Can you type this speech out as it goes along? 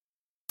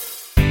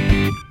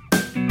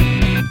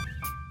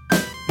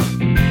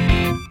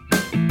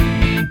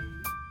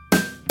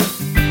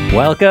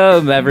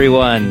Welcome,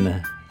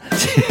 everyone,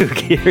 to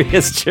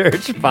Curious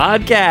Church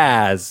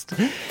Podcast.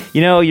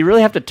 You know, you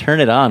really have to turn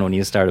it on when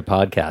you start a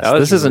podcast.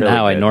 This isn't really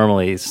how I good.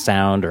 normally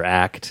sound or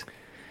act.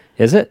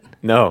 Is it?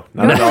 No,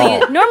 not at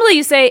all. Normally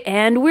you say,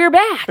 and we're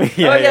back.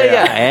 Yeah.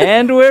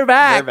 And we're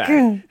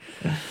back.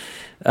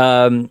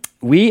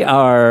 We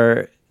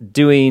are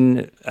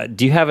doing...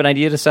 do you have an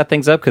idea to set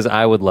things up? Because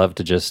I would love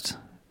to just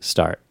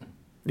start.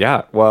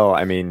 Yeah, well,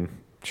 I mean,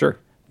 sure.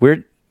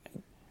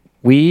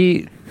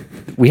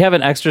 We have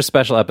an extra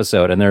special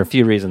episode, and there are a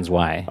few reasons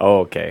why. Oh,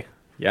 okay.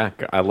 Yeah,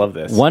 I love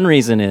this. One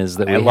reason is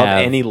that I love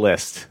any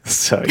list,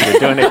 so you're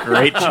doing a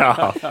great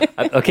job.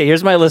 Okay,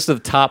 here's my list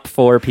of top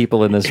 4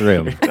 people in this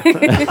room.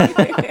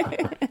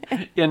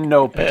 In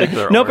no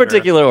particular order. No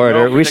particular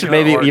order. No We should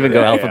particular maybe order. even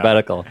go Yeah, yeah.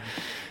 alphabetical.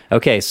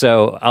 Okay,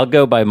 so I'll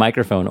go by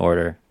microphone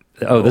order.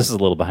 Oh, this is a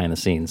little behind the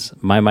scenes.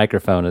 My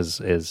microphone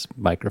is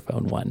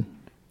microphone 1.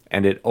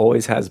 And it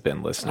always has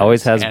been, listeners.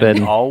 Always has And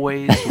been.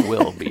 always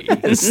will be.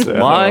 As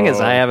long as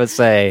I have a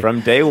say.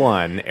 From day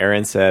one,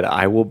 Aaron said,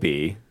 I will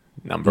be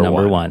number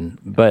one.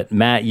 But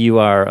Matt, you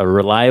are a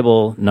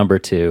reliable number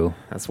 2,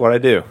 That's what I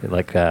do.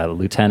 like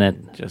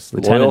Lieutenant. Just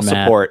Lieutenant loyal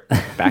Matt. support.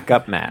 Back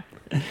up, Matt.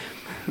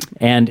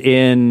 And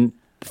in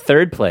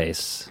third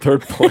place,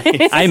 Third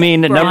place. I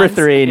mean number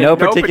 3, no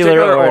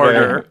particular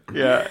order.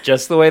 Yeah.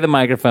 Just the way the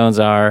microphones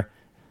are.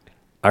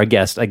 Our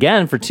guest,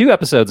 again, for 2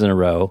 episodes in a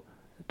row,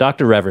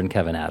 Dr. Reverend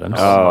Kevin Adams.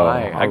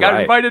 I got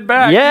right. invited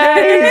back. Yeah,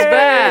 he's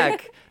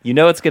back. You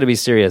know it's going to be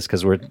serious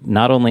because we're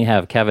not only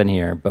have Kevin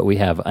here, but we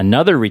have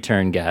another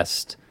return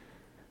guest.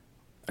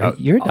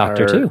 You're a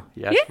doctor too.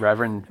 Yes,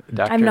 Reverend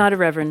Doctor. I'm not a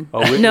reverend.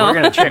 Oh, we're no.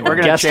 going to change. We're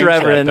going to Guest change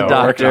Reverend that,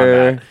 though. Working on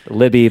Dr. that.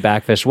 Libby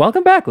Backfish.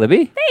 Welcome back,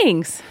 Libby.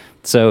 Thanks.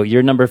 So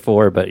you're number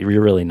 4, but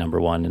you're really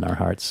number 1 in our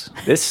hearts.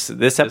 This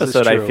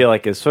episode, I true. feel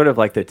like, is sort of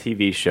like the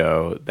TV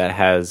show that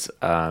has,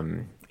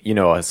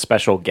 a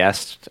special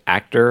guest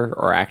actor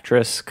or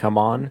actress come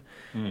on,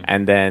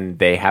 and then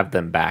they have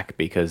them back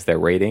because their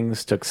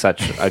ratings took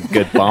such a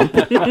good bump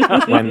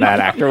when that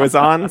actor was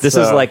on. This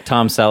is like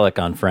Tom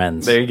Selleck on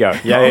Friends. There you go.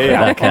 Yeah.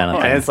 That kind of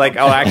thing. And it's like,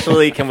 oh,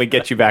 actually, can we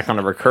get you back on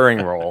a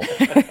recurring role?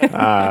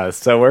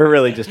 So we're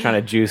really just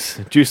trying to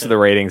juice the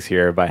ratings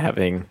here by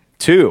having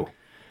 2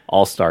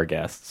 all-star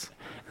guests.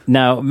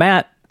 Now,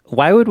 Matt,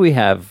 why would we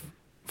have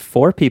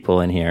 4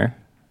 people in here?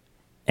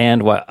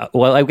 And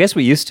well, I guess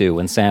we used to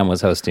when Sam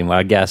was hosting.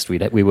 Our guest,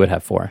 we would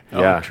have 4.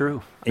 Oh, Yeah.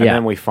 true. And Yeah.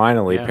 then we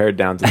finally pared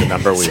down to the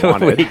number we So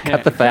wanted. we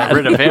cut the fat. Got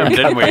rid of him,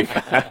 didn't we?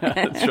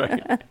 That's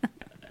right.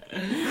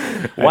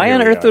 Why here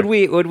on we earth are.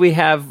 would we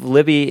have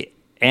Libby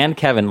and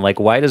Kevin? Like,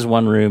 why does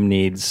one room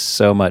need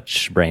so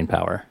much brain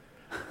power?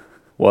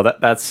 Well,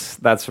 that's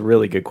a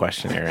really good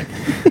question, Aaron.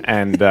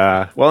 And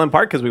in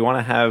part because we want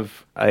to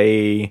have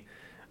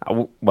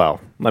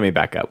well, let me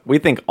back up. We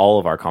think all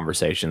of our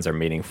conversations are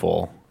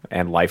meaningful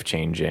and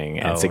life-changing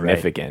and Oh,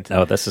 significant. right.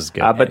 Oh, this is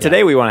good. But Yeah.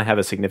 today we want to have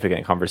a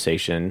significant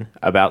conversation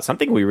about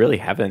something we really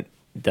haven't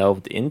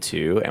delved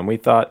into, and we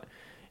thought,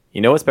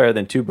 you know what's better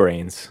than 2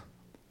 brains?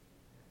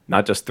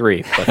 Not just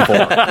 3,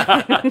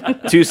 but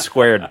 4. 2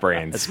 squared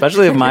brains.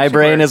 Especially if my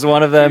brain is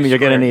one of them, you're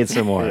going to need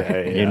some more.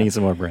 Yeah. You need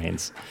some more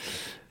brains.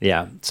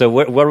 Yeah. So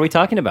what are we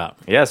talking about?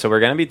 Yeah, so we're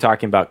going to be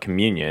talking about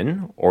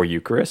communion or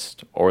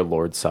Eucharist or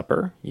Lord's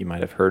Supper. You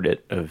might have heard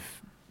it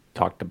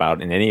talked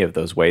about in any of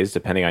those ways,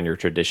 depending on your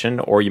tradition,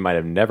 or you might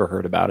have never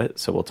heard about it.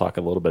 So we'll talk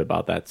a little bit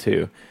about that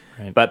too.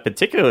 Right. But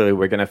particularly,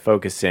 we're going to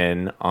focus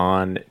in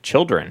on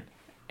children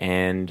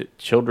and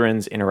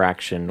children's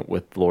interaction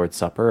with Lord's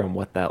Supper and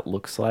what that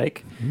looks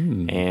like.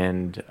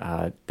 And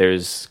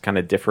there's kind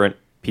of different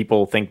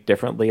people think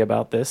differently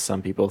about this.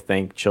 Some people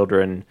think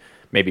children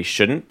maybe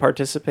shouldn't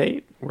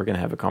participate. We're going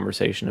to have a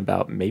conversation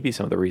about maybe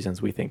some of the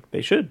reasons we think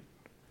they should.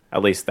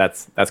 At least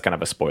that's kind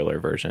of a spoiler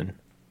version,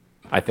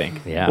 I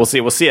think. Yeah. We'll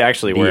see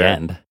actually The where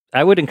end.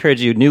 I would encourage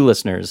you, new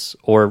listeners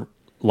or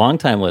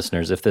longtime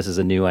listeners, if this is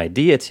a new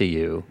idea to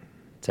you,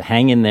 to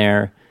hang in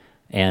there.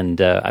 And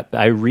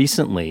I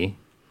recently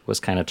was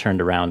kind of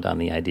turned around on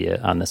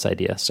this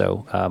idea.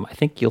 So I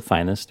think you'll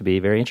find this to be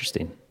very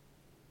interesting.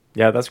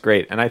 Yeah, that's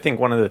great. And I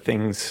think one of the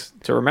things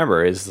to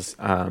remember is,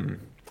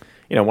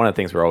 one of the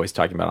things we're always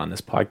talking about on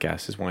this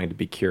podcast is wanting to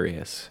be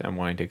curious and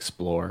wanting to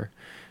explore.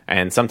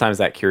 And sometimes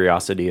that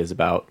curiosity is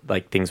about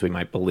like things we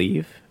might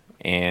believe.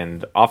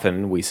 And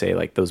often we say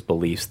like those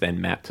beliefs then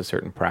map to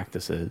certain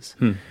practices.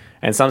 And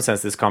in some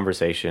sense, this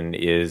conversation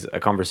is a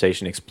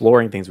conversation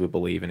exploring things we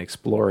believe and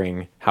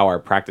exploring how our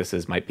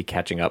practices might be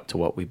catching up to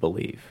what we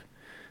believe.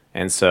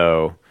 And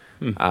so,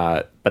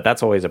 but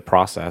that's always a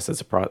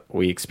process.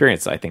 We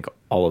experience, I think,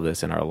 all of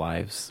this in our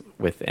lives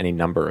with any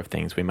number of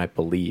things. We might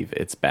believe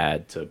it's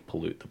bad to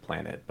pollute the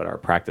planet, but our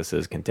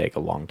practices can take a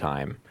long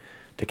time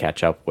to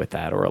catch up with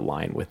that or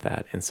align with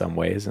that in some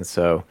ways. And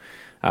so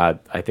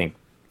I think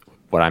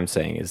what I'm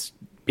saying is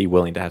be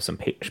willing to have some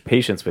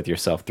patience with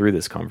yourself through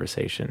this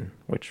conversation,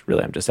 which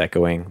really I'm just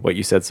echoing what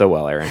you said so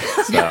well, Aaron.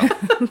 So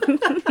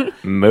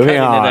moving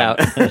on.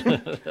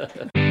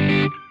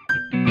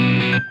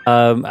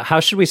 How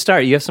should we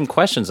start? You have some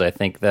questions, I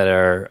think, that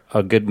are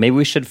good. Maybe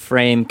we should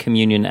frame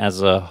communion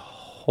as a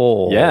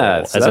whole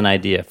Yeah, so as an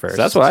idea first.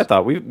 So that's what I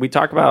thought. We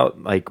talk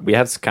about, like, we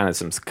have kind of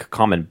some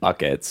common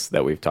buckets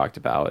that we've talked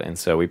about. And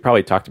so we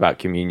probably talked about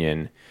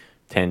communion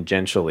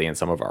tangentially in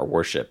some of our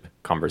worship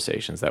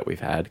conversations that we've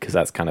had, because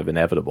that's kind of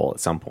inevitable at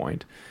some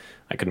point.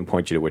 I couldn't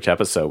point you to which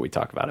episode we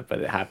talk about it, but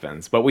it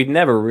happens. But we've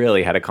never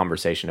really had a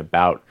conversation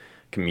about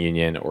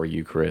communion or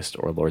Eucharist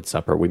or Lord's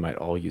Supper. We might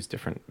all use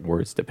different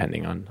words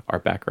depending on our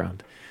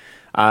background.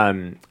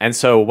 And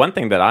so one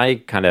thing that I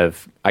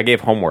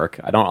gave homework.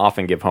 I don't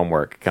often give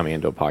homework coming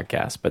into a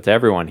podcast, but to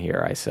everyone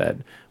here, I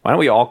said, why don't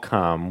we all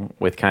come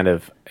with kind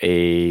of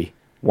a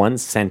one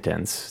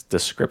sentence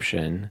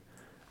description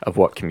of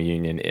what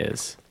communion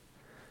is?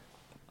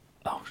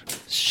 Oh,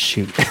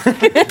 shoot.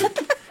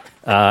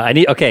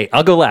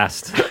 I'll go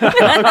last.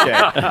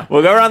 Okay.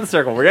 We'll go around the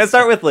circle. We're going to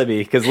start with Libby,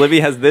 because Libby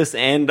has this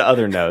and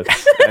other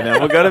notes. And then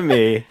we'll go to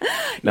me.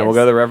 Then we'll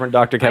go to the Reverend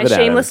Dr. Kevin I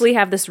Adams. shamelessly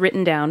have this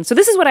written down. So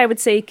this is what I would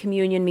say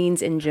communion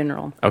means in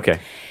general. Okay.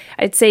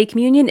 I'd say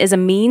communion is a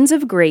means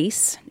of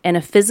grace and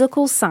a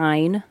physical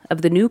sign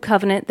of the new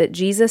covenant that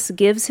Jesus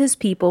gives his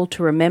people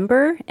to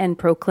remember and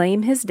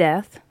proclaim his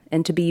death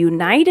and to be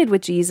united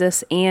with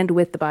Jesus and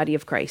with the body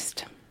of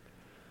Christ.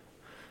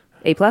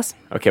 A+.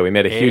 Okay, we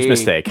made a huge A+.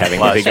 mistake having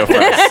Libby go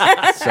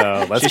first.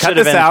 So let's She cut should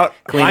have this been out.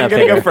 cleanup I'm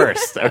going to go here.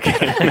 first.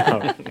 Okay.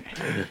 No.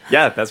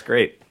 Yeah, that's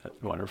great.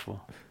 That's wonderful.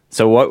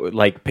 So what,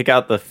 like, pick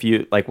out the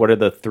few, like, what are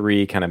the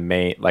three kind of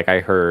main, like, I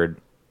heard,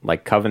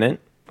 like, covenant,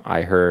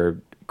 I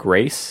heard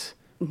grace,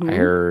 I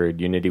heard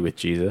unity with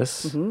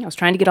Jesus. I was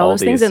trying to get all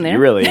those things in there. You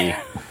really,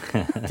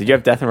 did you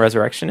have death and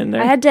resurrection in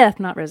there? I had death,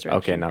 not resurrection.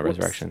 Okay, not Whoops.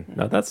 resurrection.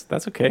 No,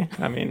 that's okay.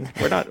 I mean,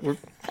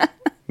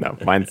 no,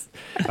 mine's,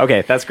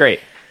 okay, that's great.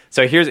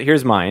 So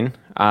here's mine.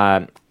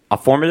 A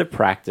formative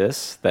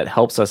practice that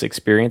helps us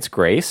experience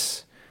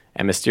grace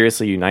and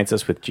mysteriously unites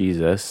us with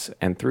Jesus,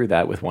 and through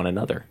that with one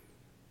another.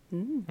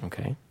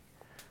 Okay.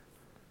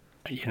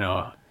 You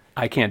know,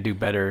 I can't do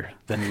better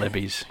than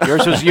Libby's.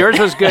 Yours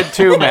was good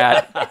too,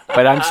 Matt.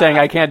 But I'm saying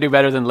I can't do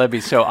better than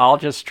Libby's. So I'll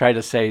just try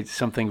to say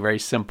something very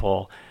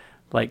simple.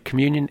 Like,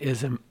 communion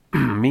is a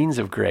means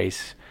of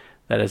grace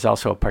that is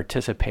also a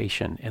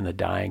participation in the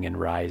dying and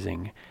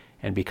rising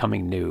and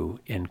becoming new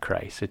in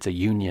Christ. It's a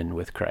union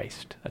with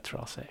Christ. That's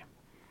what I'll say.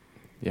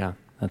 Yeah,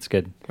 That's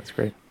good. that's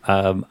great.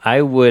 I've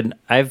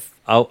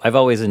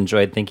always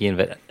enjoyed thinking of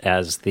it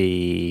as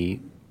the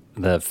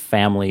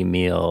family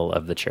meal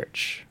of the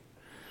church.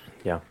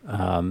 Yeah.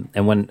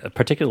 And when,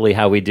 particularly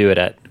how we do it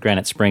at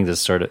Granite Springs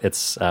is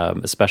it's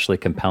especially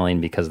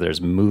compelling because there's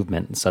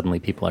movement and suddenly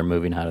people are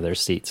moving out of their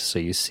seats. So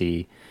you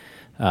see,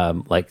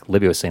 like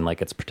Libby was saying,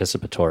 like, it's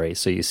participatory.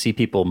 So you see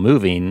people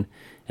moving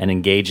and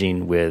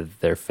engaging with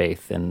their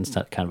faith in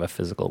kind of a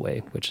physical way,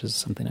 which is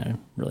something I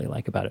really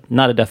like about it.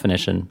 Not a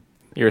definition,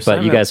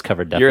 but you guys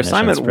covered definitions. Your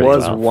assignment pretty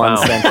was well. one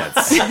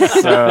sentence,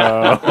 so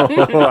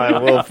I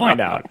will find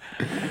out.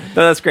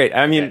 No, that's great.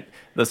 I mean,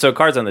 so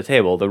cards on the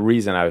table. The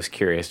reason I was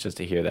curious just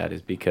to hear that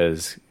is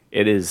because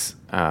it is,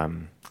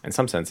 in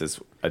some sense, it's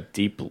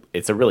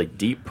a really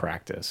deep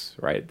practice,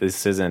 right?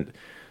 This isn't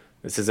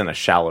a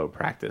shallow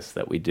practice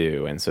that we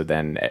do, and so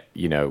then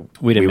we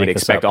would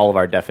expect all of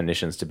our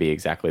definitions to be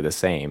exactly the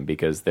same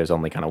because there's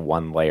only kind of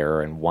one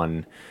layer and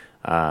one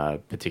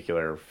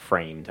particular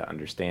frame to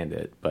understand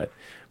it. But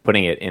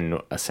putting it in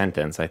a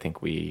sentence, I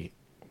think we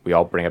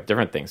all bring up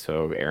different things.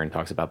 So Aaron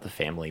talks about the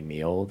family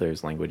meal.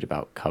 There's language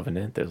about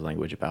covenant. There's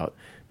language about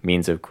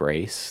means of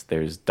grace.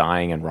 There's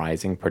dying and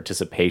rising,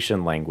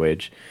 participation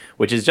language,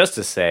 which is just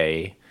to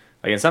say,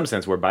 like, in some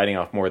sense, we're biting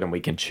off more than we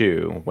can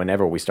chew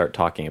whenever we start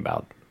talking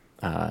about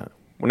God,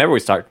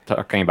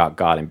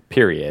 in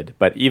period.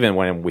 But even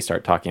when we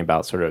start talking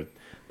about sort of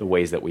the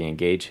ways that we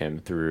engage him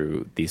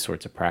through these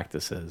sorts of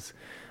practices,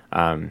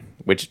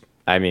 which,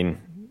 I mean,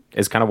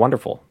 is kind of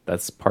wonderful.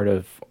 That's part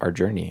of our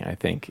journey, I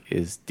think,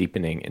 is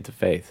deepening into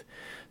faith.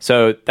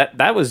 So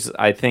that was,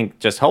 I think,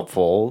 just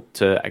helpful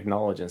to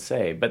acknowledge and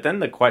say. But then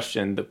the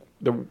question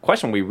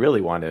we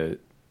really want to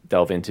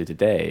delve into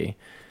today,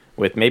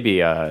 with maybe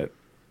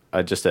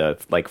just a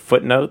like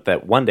footnote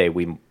that one day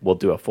we will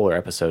do a fuller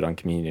episode on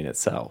communion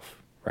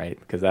itself, right?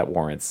 Because that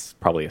warrants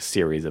probably a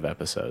series of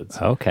episodes.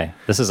 Okay.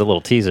 This is a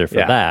little teaser for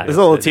that. This is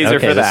a little teaser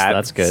Okay, for that.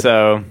 That's good.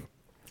 So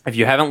if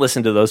you haven't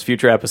listened to those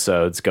future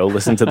episodes, go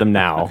listen to them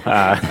now.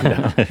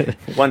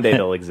 One day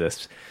they'll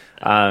exist.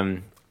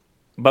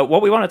 But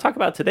what we want to talk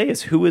about today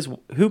is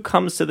who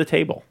comes to the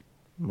table,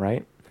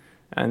 right?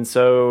 And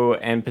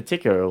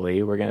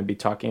particularly, we're going to be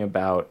talking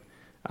about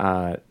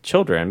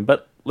children.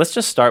 But let's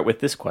just start with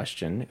this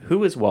question: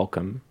 who is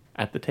welcome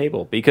at the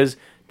table? Because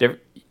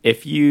different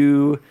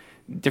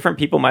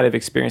people might have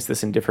experienced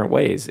this in different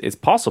ways. It's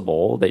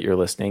possible that you're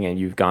listening and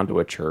you've gone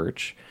to a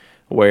church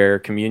where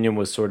communion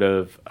was sort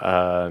of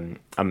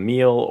a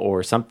meal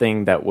or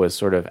something that was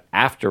sort of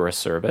after a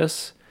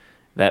service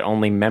that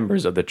only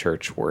members of the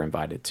church were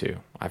invited to.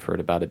 I've heard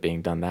about it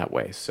being done that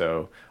way.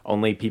 So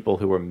only people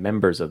who were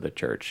members of the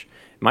church.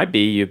 It might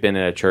be you've been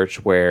in a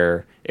church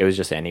where it was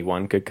just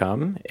anyone could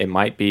come. It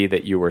might be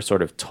that you were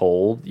sort of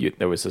told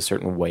there was a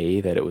certain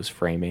way that it was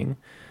framing.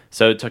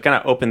 So to kind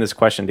of open this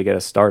question to get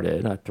us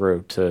started, I throw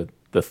to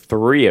the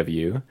three of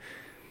you,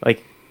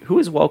 like, who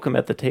is welcome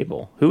at the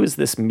table? Who is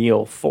this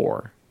meal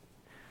for?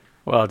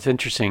 Well, it's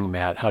interesting,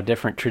 Matt, how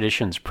different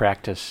traditions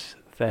practice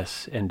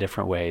this in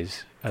different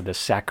ways, the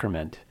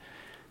sacrament.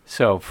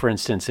 So, for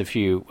instance,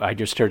 I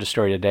just heard a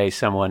story today,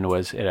 someone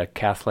was at a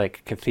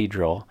Catholic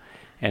cathedral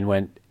and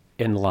went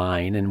in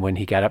line, and when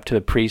he got up to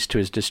the priest who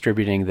was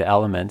distributing the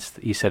elements,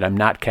 he said, "I'm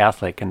not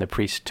Catholic," and the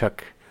priest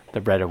took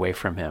the bread away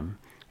from him.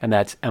 And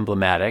that's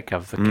emblematic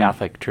of the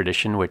Catholic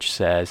tradition, which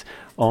says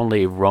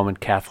only Roman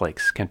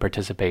Catholics can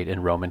participate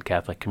in Roman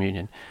Catholic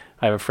communion.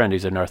 I have a friend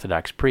who's an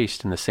Orthodox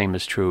priest, and the same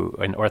is true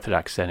in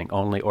Orthodox setting.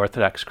 Only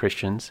Orthodox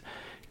Christians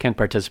can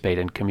participate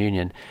in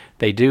communion.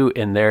 They do,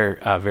 in their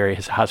very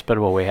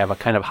hospitable way, have a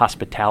kind of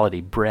hospitality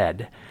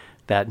bread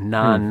that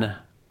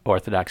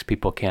non-Orthodox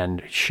people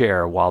can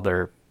share while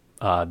they're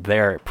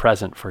there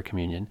present for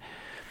communion.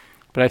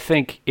 But I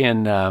think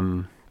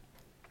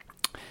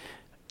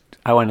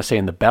I want to say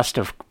in the best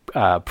of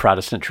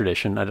Protestant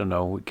tradition, I don't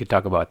know, we could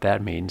talk about what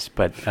that means,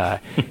 but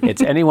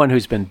it's anyone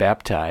who's been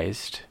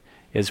baptized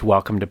is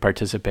welcome to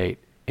participate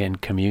in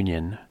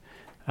communion.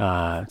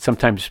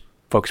 Sometimes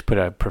folks put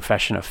a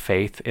profession of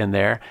faith in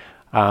there.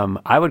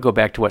 I would go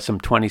back to what some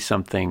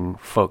 20-something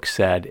folks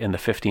said in the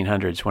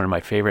 1500s. One of my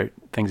favorite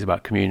things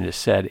about communion is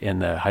said in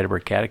the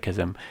Heidelberg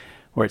Catechism,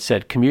 where it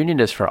said, "Communion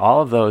is for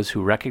all of those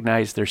who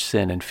recognize their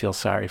sin and feel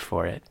sorry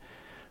for it,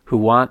 who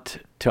want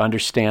to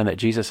understand that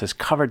Jesus has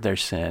covered their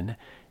sin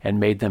and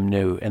made them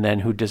new, and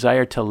then who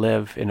desire to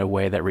live in a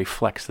way that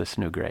reflects this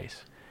new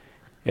grace."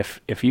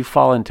 If you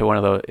fall into one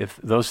of those, if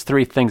those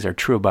three things are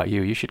true about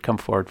you, you should come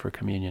forward for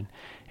communion.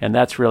 And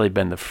that's really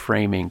been the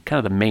framing, kind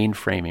of the main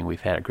framing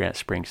we've had at Granite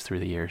Springs through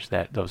the years,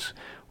 that those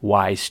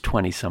wise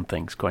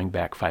 20-somethings going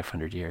back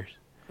 500 years.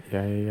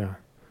 Yeah.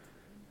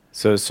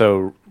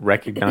 So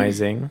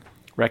recognizing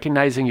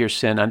your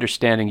sin,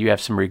 understanding you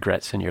have some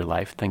regrets in your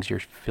life, things you're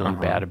feeling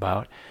bad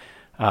about,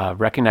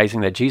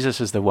 recognizing that Jesus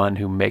is the one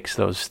who makes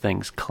those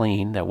things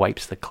clean, that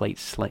wipes the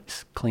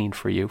slate clean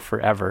for you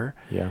forever,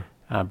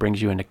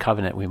 brings you into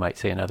covenant, we might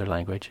say in other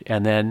language,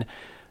 and then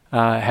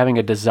having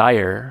a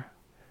desire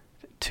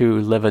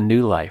to live a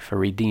new life, a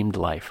redeemed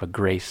life, a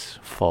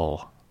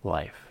graceful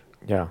life.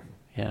 Yeah.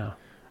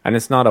 And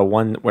it's not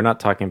we're not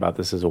talking about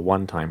this as a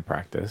one-time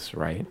practice,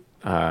 right?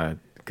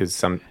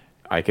 Because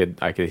I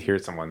could hear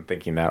someone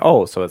thinking that,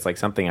 so it's like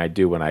something I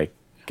do when I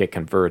get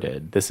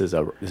converted. This is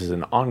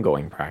an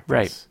ongoing practice,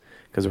 right?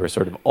 Because we're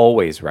sort of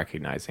always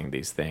recognizing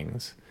these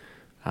things,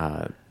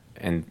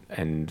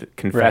 and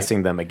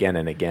confessing them again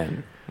and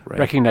again. Right?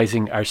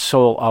 Recognizing our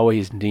soul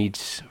always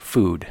needs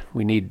food.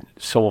 We need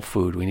soul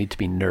food. We need to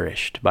be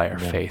nourished by our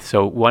faith.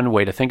 So one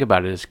way to think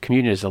about it is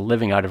communion is a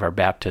living out of our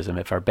baptism.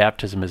 If our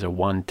baptism is a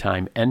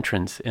one-time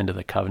entrance into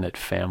the covenant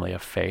family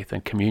of faith,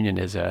 and communion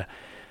is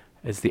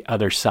the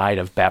other side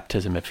of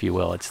baptism, if you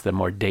will. It's the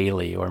more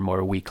daily or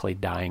more weekly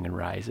dying and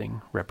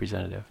rising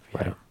representative.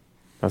 Right.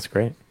 That's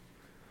great.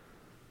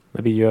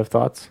 Libby, you have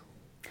thoughts?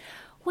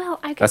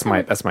 Well, I guess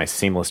that's my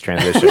seamless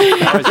transition.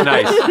 That was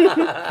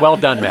nice. Well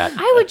done, Matt.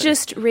 I would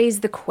just raise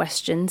the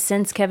question,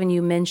 since, Kevin,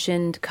 you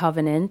mentioned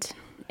covenant,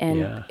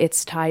 and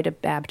it's tied to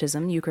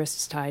baptism. Eucharist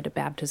is tied to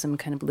baptism,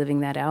 kind of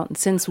living that out. And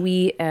since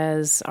we,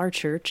 as our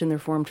church in the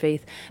Reformed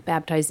faith,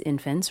 baptize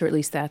infants, or at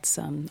least that's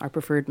our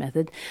preferred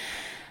method,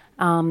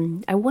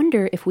 I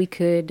wonder if we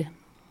could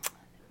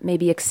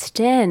maybe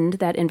extend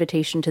that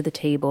invitation to the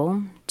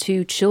table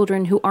to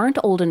children who aren't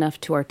old enough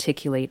to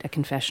articulate a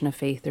confession of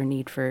faith or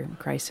need for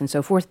Christ and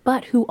so forth,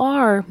 but who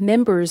are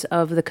members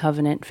of the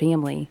covenant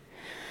family.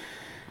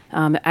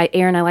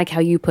 Aaron, I like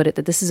how you put it,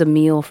 that this is a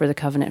meal for the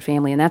covenant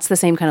family, and that's the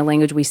same kind of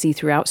language we see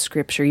throughout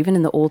Scripture, even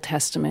in the Old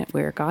Testament,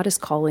 where God is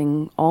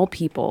calling all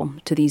people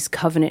to these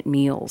covenant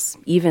meals,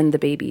 even the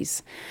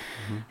babies.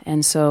 Mm-hmm.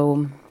 And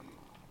so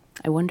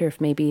I wonder if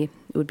maybe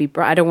it would be.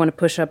 I don't want to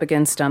push up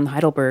against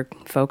Heidelberg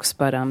folks,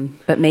 but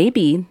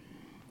maybe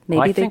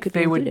I they think could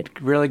they be would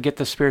included. really get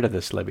the spirit of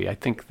this, Libby. I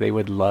think they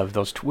would love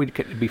those.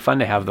 It'd be fun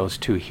to have those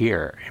two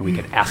here, and we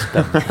could ask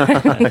them.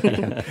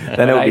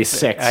 Then it would be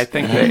six. I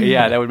think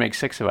that would make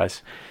six of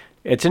us.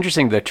 It's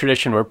interesting. The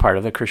tradition we're part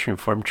of, the Christian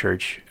Reformed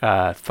Church,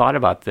 thought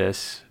about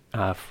this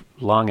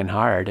long and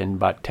hard, and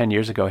about 10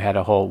 years ago had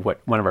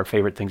one of our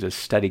favorite things is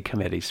study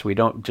committees. So we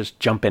don't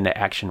just jump into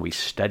action, we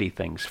study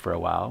things for a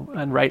while,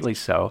 and rightly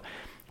so.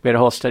 We had a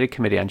whole study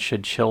committee on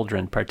should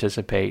children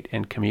participate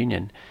in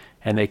communion,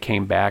 and they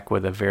came back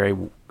with a very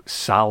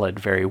solid,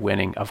 very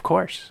winning, of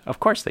course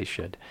they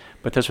should.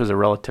 But this was a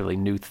relatively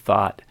new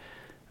thought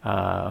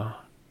to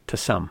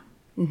some.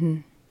 Mm-hmm.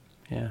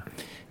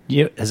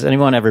 Yeah. Has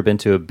anyone ever been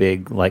to a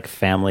big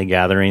family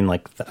gathering,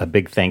 like a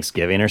big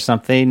Thanksgiving or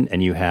something,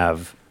 and you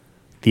have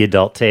the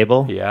adult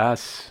table?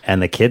 Yes. And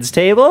the kids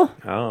table?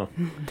 Oh.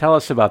 Tell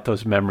us about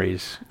those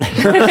memories.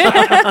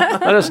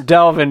 Let us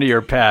delve into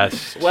your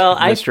past, Well,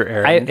 Mr.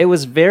 Aaron.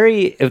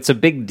 it's a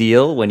big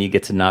deal when you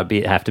get to not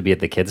have to be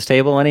at the kids'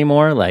 table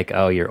anymore. Like,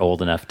 you're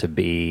old enough to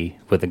be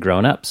with the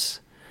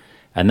grown-ups.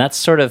 And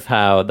that's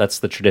that's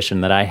the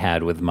tradition that I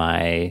had with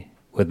my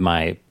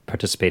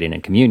participating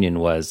in communion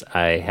was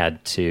I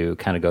had to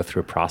kind of go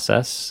through a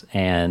process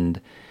and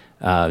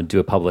do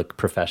a public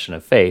profession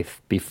of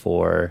faith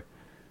before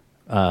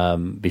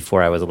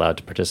I was allowed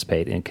to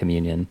participate in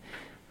communion.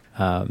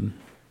 And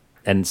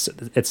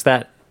it's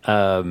that kind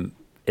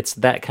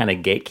of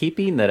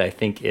gatekeeping that I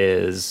think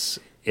is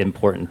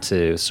important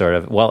to sort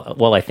of,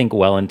 I think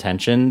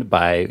well-intentioned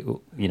by,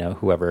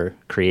 whoever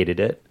created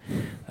it.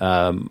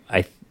 The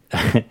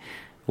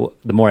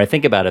more I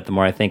think about it, the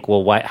more I think,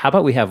 how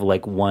about we have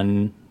like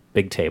one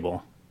big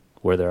table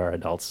where there are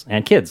adults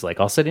and kids,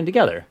 like all sitting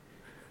together.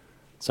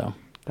 So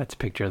That's a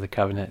picture of the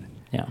covenant.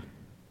 yeah.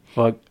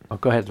 Well,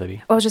 go ahead,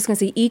 Libby. I was just going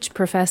to say, each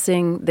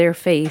professing their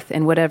faith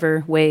in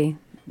whatever way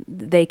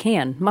they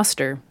can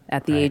muster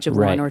at the age of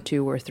Right. 1 or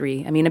 2 or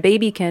 3. I mean, a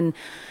baby can,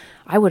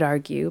 I would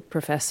argue,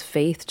 profess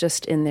faith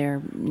just in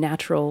their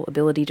natural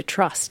ability to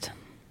trust.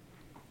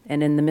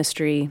 And in the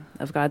mystery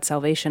of God's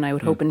salvation, I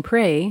would hope and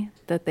pray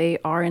that they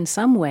are in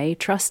some way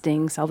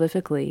trusting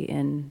salvifically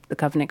in the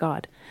covenant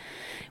God.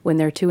 When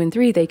they're 2 and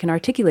 3, they can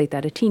articulate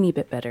that a teeny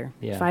bit better.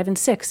 Yeah. 5 and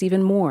 6,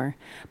 even more.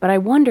 But I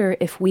wonder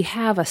if we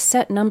have a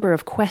set number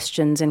of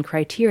questions and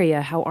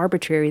criteria, how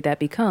arbitrary that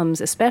becomes,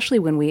 especially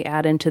when we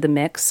add into the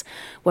mix,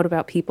 what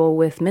about people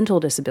with mental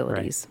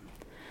disabilities?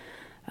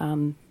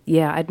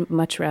 Yeah, I'd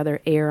much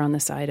rather err on the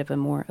side of a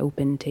more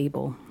open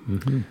table.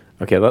 Mm-hmm.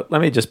 Okay, let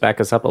me just back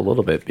us up a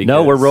little bit. Because,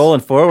 No, we're rolling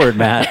forward,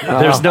 Matt.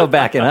 There's no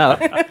backing up.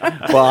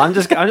 Well, I'm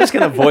just going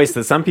to voice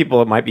that some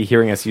people might be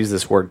hearing us use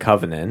this word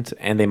covenant,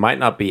 and they might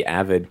not be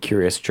avid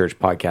Curious Church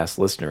podcast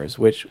listeners,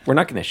 which we're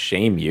not going to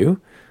shame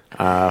you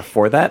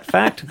for that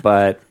fact,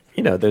 but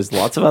there's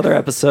lots of other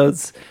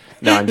episodes.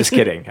 No, I'm just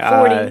kidding.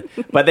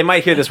 40. But they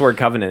might hear this word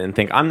covenant and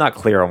think, I'm not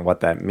clear on what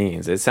that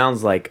means. It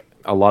sounds like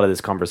a lot of this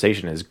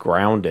conversation is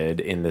grounded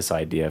in this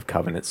idea of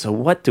covenant. So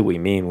what do we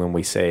mean when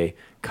we say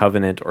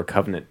covenant or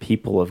covenant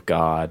people of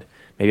God?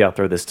 Maybe I'll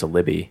throw this to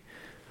Libby.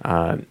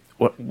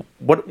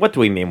 What do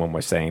we mean when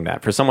we're saying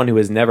that? For someone who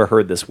has never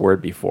heard this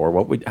word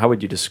before, how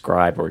would you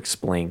describe or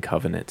explain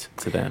covenant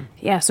to them?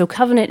 Yeah, so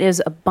covenant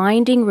is a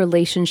binding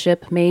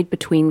relationship made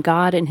between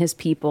God and his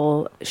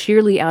people,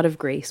 sheerly out of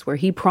grace, where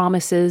he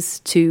promises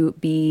to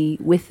be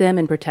with them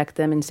and protect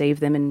them and save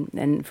them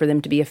and for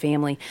them to be a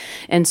family.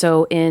 And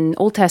so in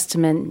Old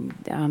Testament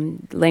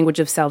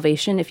language of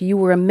salvation, if you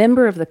were a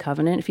member of the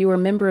covenant, if you were a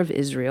member of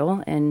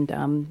Israel and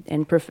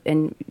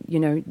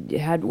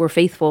were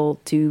faithful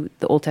to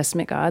the Old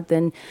Testament God,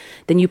 then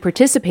you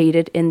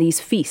participated in these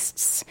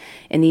feasts,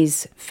 in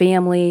these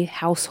family,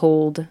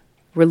 household,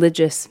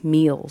 religious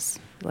meals,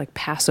 like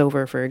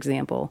Passover, for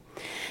example.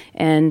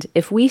 And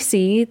if we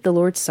see the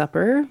Lord's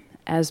Supper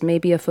as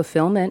maybe a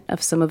fulfillment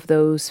of some of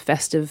those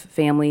festive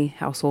family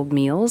household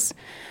meals,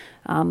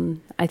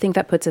 I think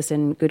that puts us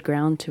in good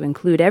ground to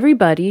include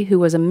everybody who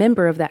was a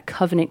member of that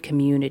covenant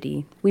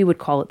community. We would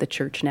call it the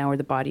church now, or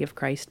the body of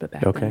Christ, but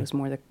back then it was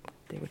more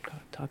they would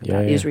talk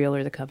about Israel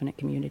or the covenant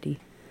community.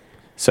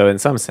 So in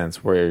some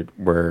sense,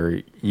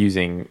 we're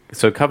using,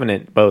 so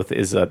covenant both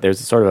is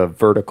there's a sort of a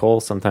vertical,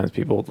 sometimes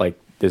people like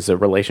there's a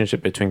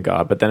relationship between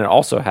God, but then it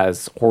also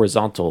has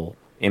horizontal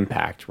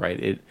impact, right?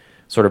 It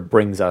sort of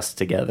brings us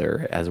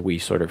together as we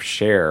sort of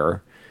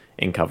share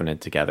in covenant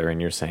together. And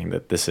you're saying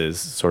that this is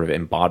sort of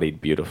embodied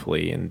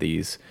beautifully in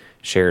these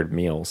shared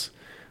meals.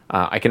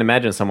 I can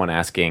imagine someone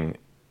asking,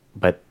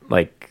 but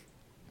like,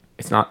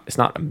 it's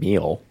not a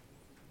meal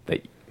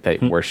that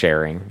we're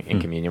sharing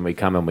in communion. We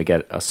come and we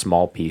get a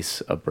small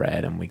piece of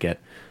bread and we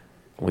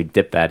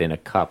dip that in a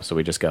cup. So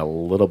we just get a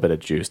little bit of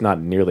juice, not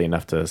nearly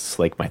enough to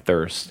slake my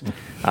thirst.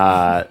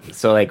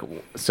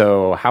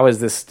 So how is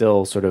this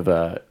still sort of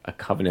a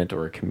covenant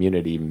or a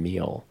community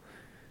meal?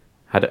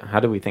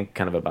 How do we think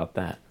kind of about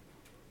that?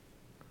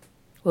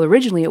 Well,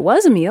 originally it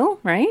was a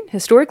meal, right?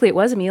 Historically it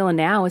was a meal, and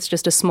now it's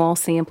just a small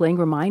sampling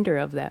reminder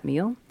of that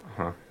meal.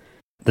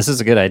 This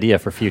is a good idea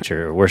for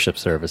future worship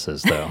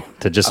services, though,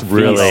 to just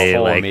really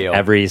whole like meal.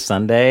 every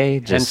Sunday,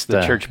 Hence just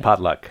the church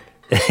potluck.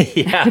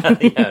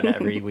 an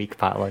every week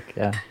potluck.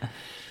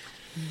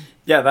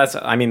 Yeah,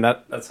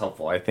 that's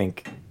helpful. I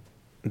think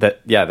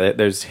that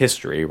there's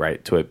history,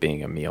 right, to it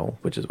being a meal,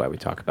 which is why we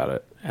talk about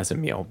it as a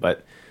meal.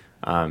 But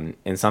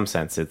in some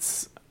sense,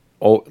 it's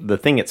the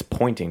thing it's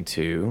pointing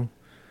to.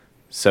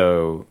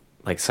 So,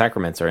 like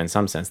sacraments are in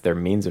some sense, they're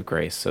means of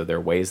grace. So they're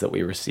ways that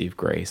we receive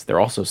grace. They're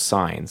also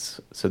signs.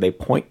 So they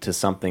point to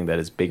something that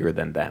is bigger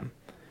than them,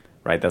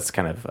 right? That's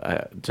kind of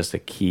just a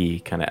key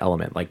kind of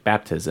element. Like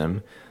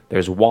baptism,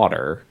 there's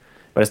water,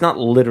 but it's not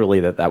literally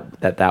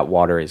that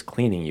water is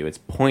cleaning you. It's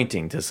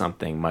pointing to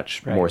something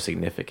much more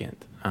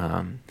significant.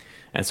 And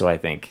so I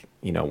think,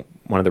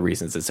 one of the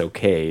reasons it's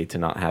okay to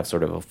not have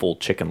sort of a full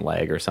chicken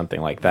leg or something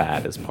like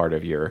that as part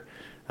of your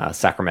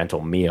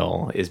sacramental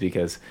meal is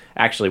because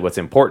actually what's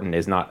important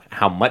is not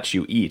how much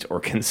you eat or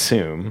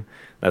consume.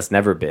 That's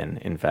never been,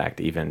 in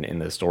fact, even in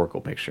the historical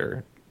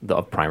picture,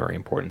 of primary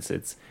importance.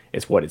 It's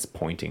what it's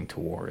pointing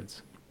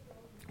towards,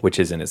 which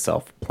is in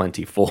itself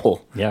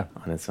plentiful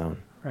on its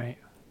own. Right.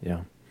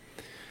 Yeah.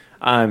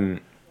 I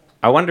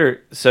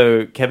wonder,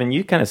 so Kevin,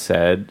 you kind of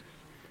said,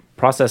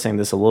 processing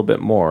this a little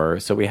bit more,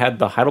 so we had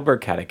the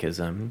Heidelberg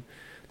Catechism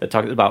that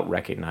talked about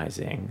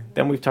recognizing.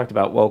 Then we've talked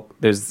about, well,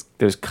 there's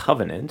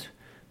covenant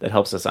that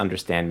helps us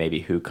understand maybe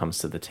who comes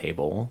to the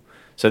table.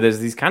 So there's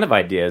these kind of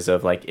ideas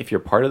of like, if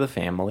you're part of the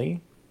family,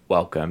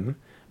 welcome.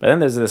 But then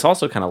there's this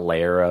also kind of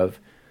layer of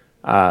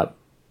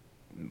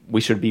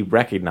we should be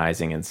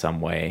recognizing in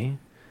some way.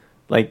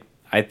 Like,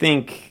 I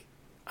think,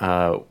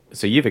 so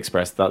you've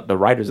expressed the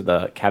writers of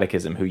the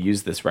Catechism who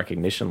use this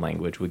recognition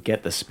language would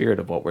get the spirit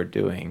of what we're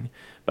doing.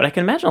 But I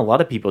can imagine a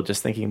lot of people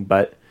just thinking,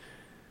 but,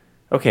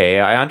 okay,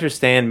 I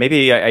understand.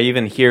 Maybe I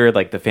even hear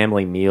like the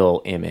family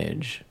meal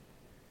image.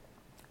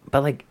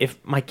 But like,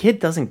 if my kid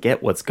doesn't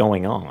get what's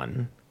going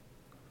on,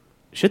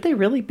 should they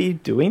really be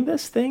doing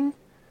this thing?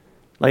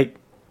 Like,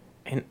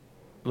 and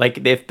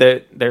like if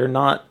they're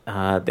not,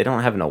 they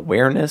don't have an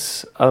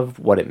awareness of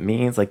what it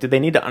means. Like, do they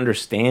need to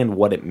understand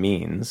what it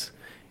means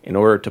in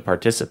order to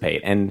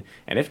participate? And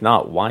if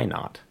not, why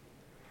not?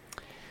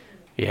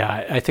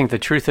 Yeah, I think the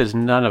truth is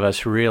none of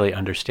us really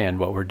understand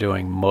what we're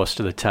doing most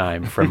of the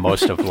time for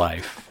most of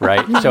life,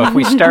 right? So if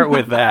we start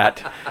with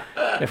that,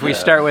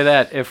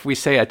 if we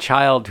say a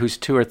child who's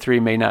 2 or 3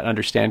 may not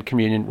understand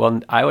communion,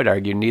 well, I would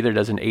argue neither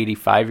does an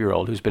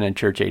 85-year-old who's been in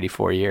church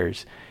 84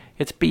 years.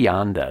 It's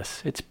beyond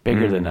us. It's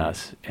bigger than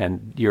us.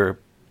 And your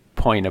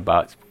point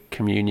about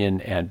communion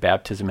and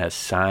baptism as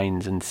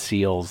signs and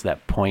seals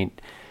that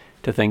point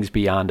to things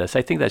beyond us,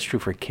 I think that's true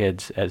for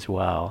kids as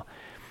well.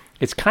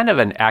 It's kind of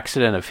an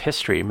accident of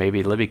history.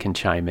 Maybe Libby can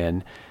chime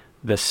in.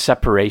 The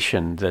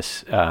separation,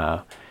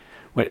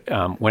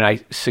 when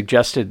I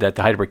suggested that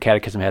the Heidelberg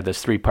Catechism had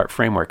this 3-part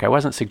framework, I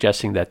wasn't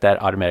suggesting that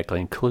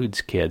automatically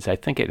includes kids. I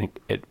think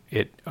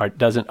it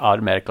doesn't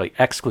automatically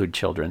exclude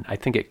children. I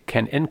think it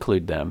can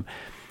include them.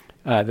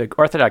 The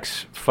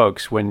Orthodox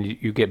folks, when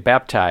you get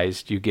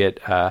baptized, you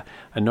get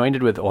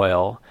anointed with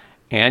oil,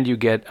 and you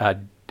get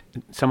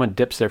someone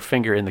dips their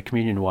finger in the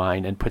communion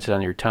wine and puts it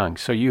on your tongue.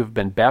 So you've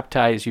been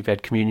baptized, you've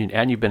had communion,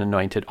 and you've been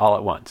anointed all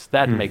at once.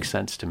 That makes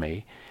sense to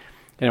me.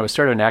 And it was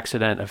sort of an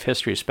accident of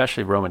history,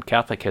 especially Roman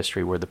Catholic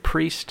history, where the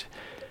priest,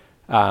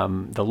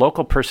 the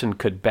local person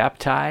could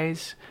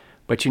baptize,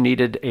 but you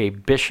needed a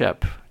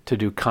bishop to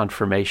do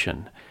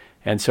confirmation.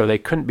 And so they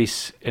couldn't be,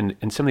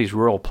 in some of these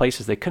rural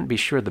places, they couldn't be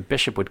sure the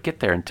bishop would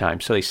get there in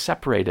time. So they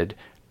separated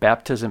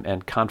baptism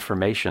and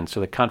confirmation, so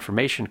the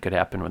confirmation could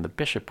happen when the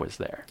bishop was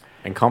there.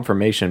 And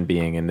confirmation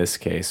being, in this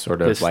case,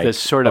 sort of this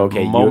sort of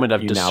moment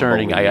of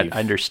discerning. I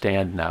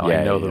understand now.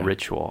 I know the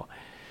ritual.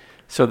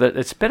 So that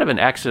it's a bit of an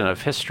accident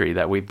of history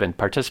that we've been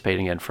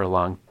participating in for a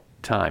long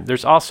time.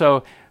 There's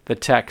also the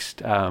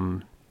text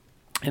in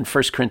 1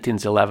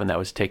 Corinthians 11 that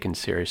was taken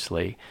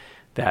seriously,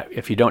 that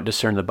if you don't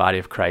discern the body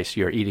of Christ,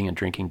 you're eating and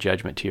drinking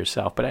judgment to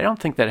yourself. But I don't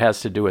think that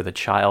has to do with a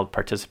child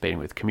participating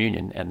with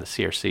communion, and the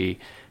CRC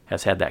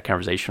has had that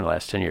conversation for the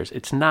last 10 years.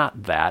 It's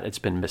not that. It's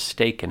been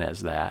mistaken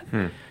as that.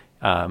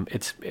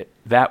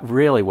 That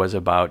really was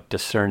about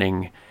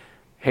discerning,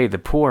 hey, the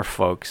poor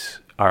folks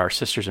are our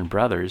sisters and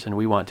brothers, and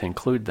we want to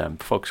include them.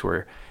 Folks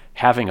were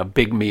having a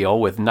big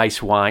meal with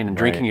nice wine and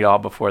drinking it all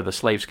before the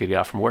slaves could get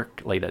off from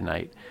work late at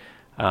night,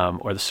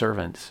 or the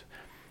servants.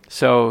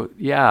 So,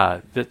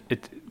 yeah,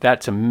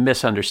 that's a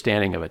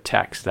misunderstanding of a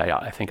text that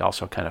I think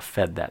also kind of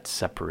fed that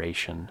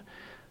separation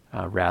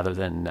rather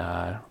than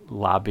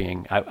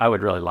lobbying. I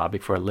would really lobby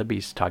for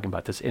Libby's talking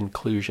about this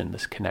inclusion,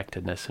 this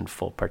connectedness, and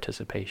full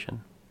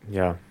participation.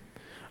 Yeah.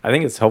 I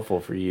think it's helpful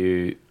for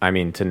you,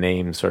 to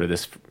name sort of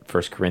this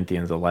 1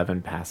 Corinthians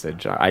 11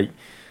 passage.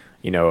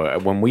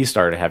 When we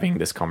started having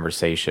this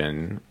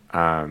conversation,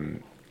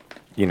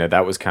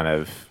 that was kind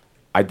of,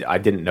 I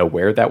didn't know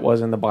where that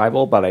was in the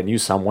Bible, but I knew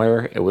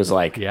somewhere it was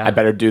like, I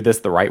better do this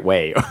the right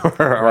way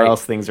or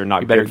else things are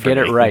not good for me. You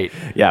better get it right.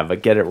 Yeah,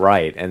 but get it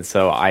right. And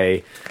so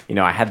I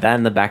had that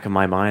in the back of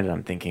my mind, and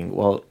I'm thinking,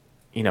 well,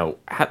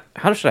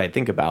 how should I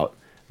think about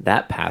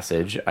that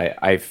passage?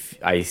 I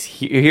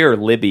hear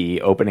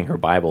Libby opening her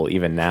Bible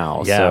even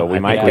now, so we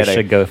might get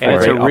should go for it.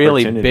 It's a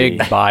really opportunity.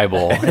 big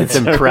Bible. It's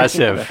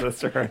impressive.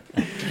 That's right.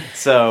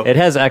 So it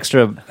has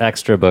extra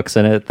books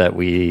in it that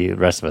the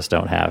rest of us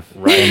don't have.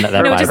 Right.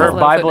 That No, just Her Bible.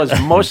 Bible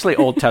is mostly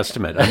Old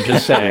Testament. I'm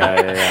just saying.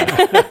 yeah.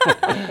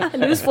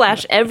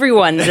 Newsflash,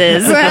 everyone's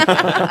is. Oh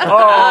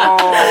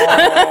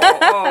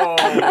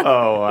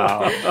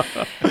wow.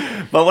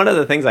 But one of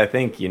the things I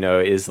think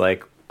is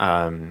like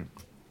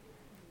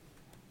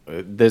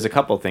there's a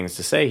couple of things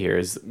to say here.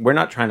 Is we're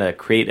not trying to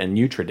create a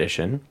new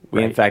tradition.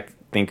 We in fact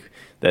think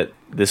that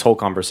this whole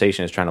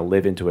conversation is trying to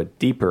live into a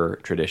deeper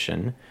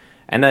tradition,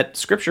 and that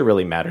Scripture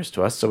really matters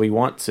to us. So we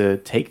want to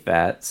take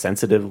that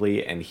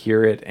sensitively and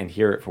hear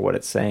it for what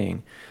it's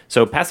saying.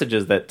 So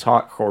passages that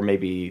talk or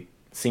maybe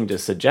seem to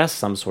suggest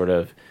some sort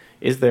of,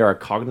 is there a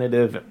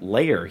cognitive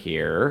layer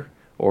here,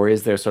 or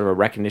is there sort of a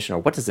recognition, or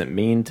what does it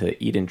mean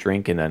to eat and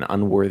drink in an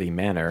unworthy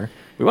manner?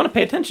 We want to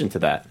pay attention to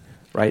that,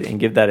 right, and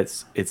give that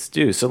its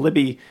due. So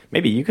Libby,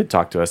 maybe you could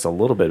talk to us a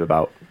little bit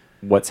about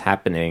what's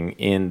happening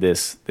in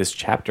this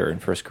chapter in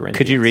 1 Corinthians.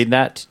 Could you read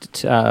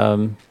that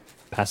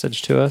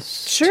passage to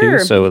us Sure.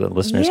 too, so that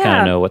listeners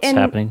kind of know what's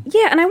happening?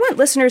 Yeah, and I want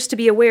listeners to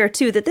be aware,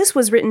 too, that this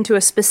was written to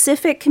a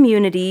specific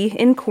community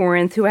in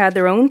Corinth who had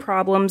their own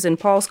problems, and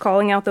Paul's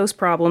calling out those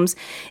problems.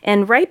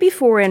 And right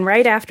before and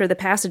right after the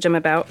passage I'm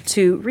about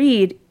to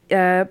read,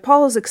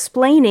 Paul is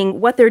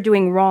explaining what they're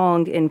doing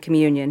wrong in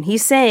communion.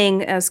 He's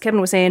saying, as Kevin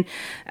was saying,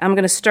 I'm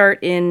going to start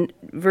in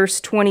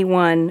verse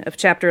 21 of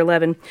chapter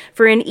 11,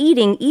 "For in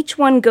eating, each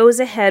one goes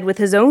ahead with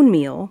his own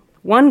meal.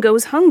 One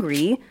goes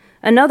hungry,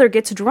 another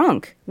gets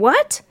drunk.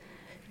 What?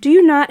 Do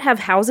you not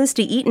have houses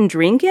to eat and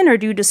drink in, or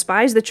do you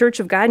despise the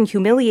church of God and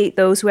humiliate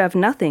those who have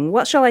nothing?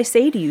 What shall I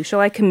say to you? Shall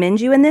I commend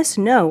you in this?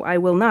 No, I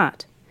will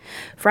not.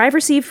 For I have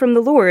received from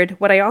the Lord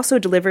what I also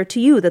delivered to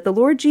you, that the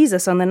Lord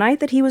Jesus, on the night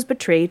that he was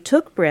betrayed,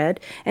 took bread,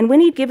 and when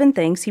he had given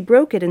thanks, he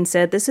broke it and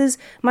said, 'This is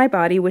my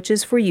body, which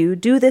is for you.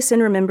 Do this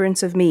in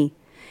remembrance of me.'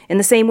 In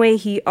the same way,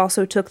 he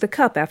also took the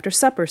cup after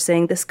supper,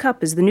 saying, 'This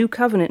cup is the new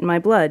covenant in my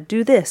blood.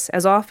 Do this,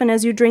 as often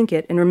as you drink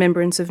it, in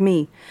remembrance of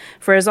me.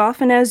 For as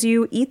often as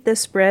you eat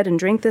this bread and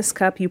drink this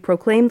cup, you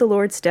proclaim the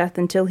Lord's death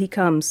until he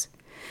comes.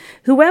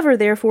 Whoever,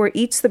 therefore,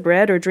 eats the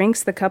bread or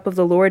drinks the cup of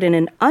the Lord in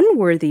an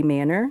unworthy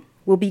manner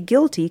will be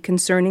guilty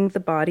concerning the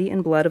body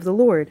and blood of the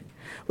Lord.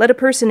 Let a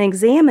person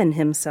examine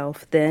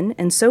himself, then,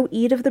 and so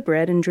eat of the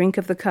bread and drink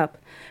of the cup.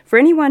 For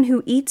anyone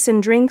who eats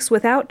and drinks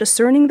without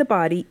discerning the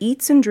body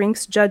eats and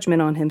drinks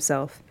judgment on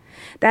himself.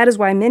 That is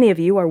why many of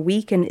you are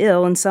weak and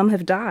ill, and some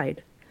have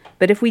died.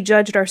 But if we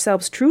judged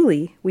ourselves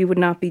truly, we would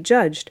not be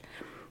judged.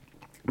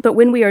 But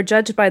when we are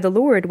judged by the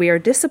Lord, we are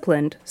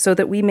disciplined, so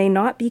that we may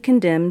not be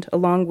condemned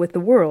along with the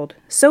world.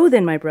 So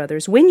then, my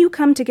brothers, when you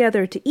come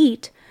together to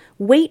eat,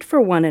 wait for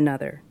one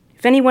another.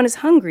 If anyone is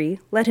hungry,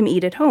 let him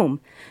eat at home,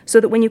 so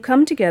that when you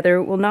come together,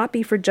 it will not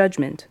be for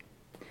judgment."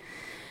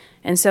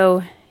 And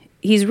so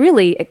he's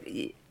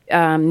really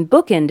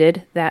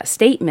bookended that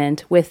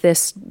statement with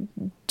this,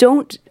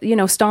 don't,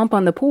 stomp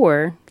on the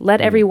poor,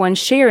 let everyone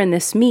share in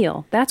this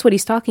meal. That's what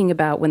he's talking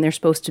about when they're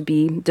supposed to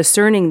be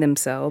discerning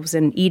themselves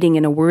and eating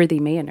in a worthy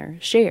manner.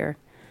 Share.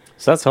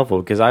 So that's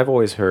helpful, because I've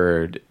always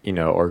heard,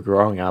 or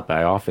growing up,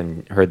 I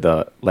often heard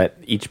let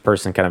each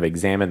person kind of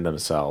examine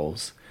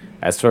themselves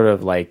as sort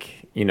of like,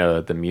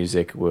 the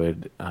music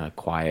would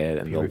quiet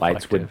and the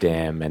lights would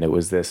dim. And it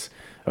was this,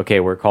 okay,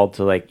 we're called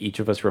to like each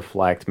of us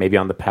reflect maybe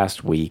on the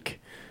past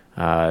week,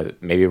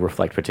 maybe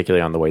reflect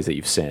particularly on the ways that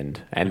you've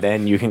sinned. And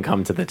then you can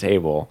come to the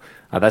table.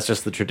 That's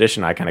just the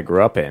tradition I kind of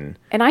grew up in.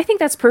 And I think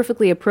that's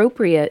perfectly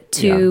appropriate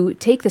to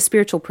take the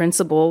spiritual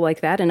principle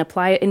like that and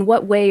apply it. In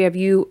what way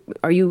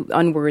are you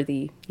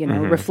unworthy?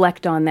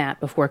 Reflect on that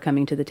before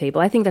coming to the table.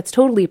 I think that's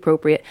totally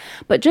appropriate.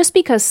 But just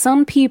because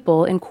some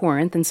people in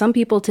Corinth and some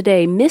people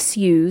today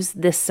misuse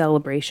this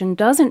celebration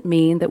doesn't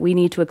mean that we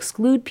need to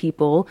exclude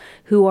people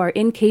who are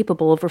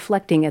incapable of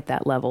reflecting at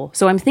that level.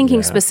 So I'm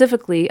thinking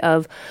specifically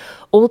of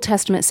Old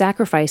Testament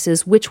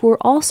sacrifices, which were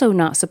also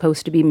not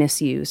supposed to be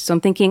misused. So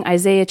I'm thinking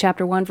Isaiah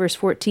chapter 1, verse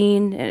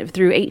 14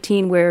 through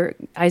 18, where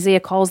Isaiah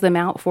calls them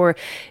out for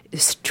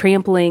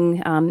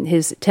trampling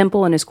his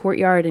temple and his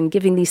courtyard and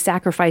giving these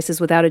sacrifices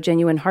without a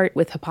genuine heart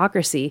with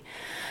hypocrisy.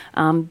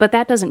 But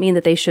that doesn't mean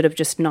that they should have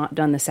just not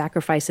done the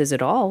sacrifices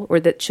at all, or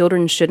that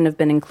children shouldn't have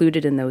been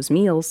included in those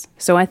meals.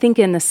 So I think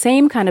in the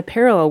same kind of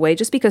parallel way,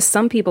 just because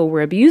some people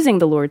were abusing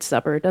the Lord's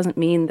Supper doesn't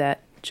mean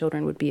that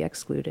children would be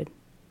excluded.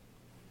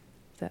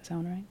 Does that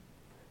sound right?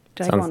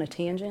 Did I go on a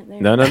tangent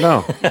there?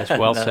 No. That's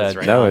well said.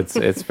 right. No,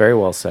 it's very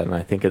well said, and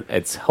I think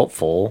it's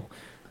helpful.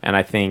 And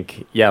I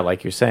think,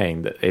 like you're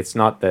saying, that it's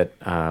not that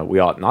we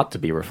ought not to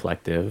be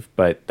reflective,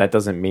 but that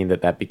doesn't mean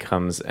that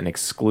becomes an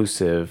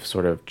exclusive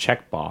sort of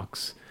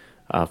checkbox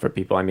for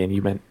people. I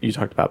mean, you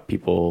talked about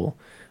people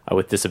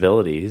with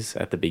disabilities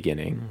at the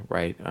beginning,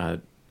 right?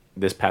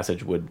 This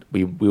passage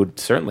we would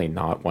certainly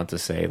not want to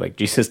say like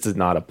Jesus does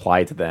not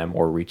apply to them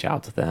or reach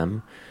out to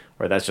them,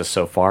 or that's just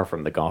so far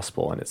from the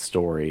gospel and its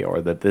story, or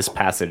that this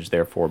passage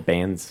therefore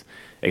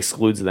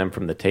excludes them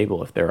from the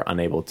table if they're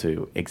unable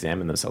to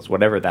examine themselves,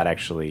 whatever that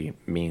actually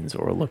means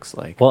or looks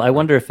like. Well, I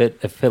wonder if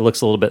it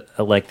looks a little bit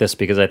like this,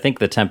 because I think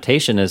the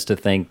temptation is to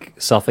think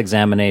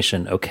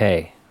self-examination.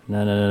 Okay,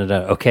 no.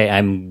 Okay,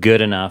 I'm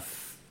good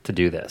enough to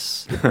do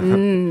this.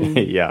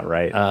 Yeah,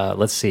 right.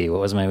 Let's see.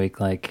 What was my week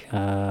like?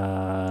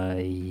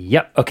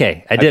 Yep.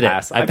 Okay, I did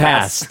it. I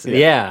passed.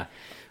 Yeah.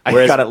 I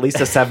got at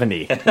least a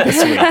 70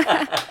 this week.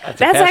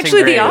 That's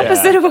actually the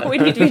opposite of what we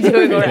need to be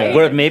doing, right?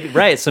 Where maybe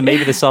right. So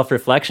maybe the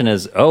self-reflection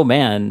is, oh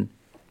man,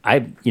 I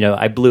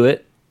blew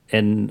it,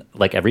 and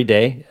like every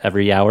day,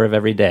 every hour of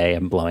every day,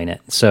 I'm blowing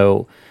it.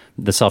 So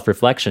the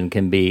self-reflection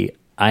can be,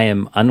 I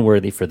am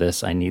unworthy for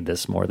this. I need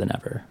this more than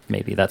ever.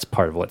 Maybe that's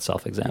part of what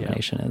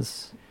self-examination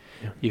is.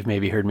 You've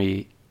maybe heard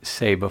me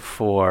say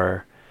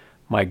before,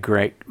 my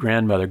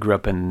great-grandmother grew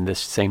up in this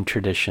same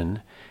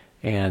tradition,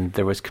 and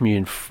there was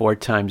communion 4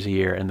 times a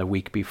year, and the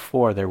week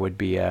before there would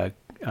be a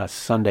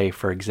Sunday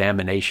for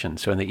examination.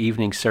 So in the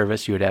evening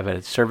service, you would have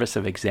a service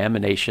of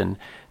examination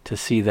to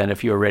see then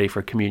if you were ready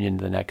for communion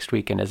the next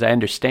week. And as I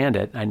understand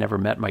it, I never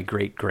met my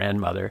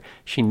great-grandmother.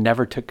 She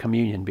never took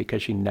communion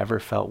because she never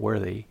felt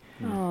worthy.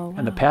 Oh,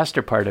 And the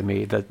pastor part of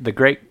me, the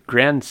great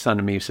grandson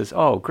of me says,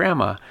 "Oh,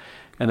 grandma,"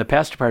 and the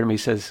pastor part of me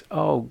says,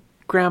 "Oh,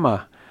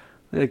 grandma,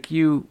 like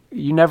you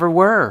never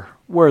were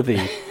worthy,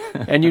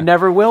 and you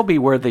never will be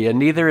worthy, and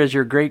neither is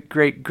your great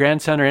great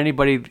grandson or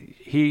anybody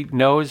he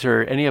knows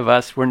or any of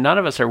us. None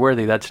of us are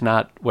worthy. That's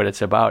not what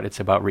it's about. It's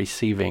about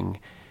receiving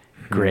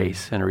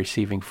grace and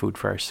receiving food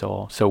for our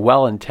soul." So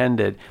well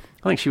intended.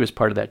 I think she was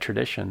part of that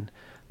tradition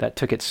that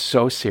took it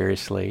so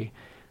seriously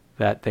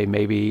that they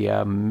maybe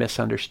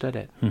misunderstood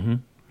it. Mm-hmm.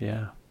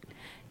 Yeah.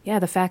 Yeah,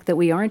 the fact that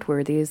we aren't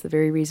worthy is the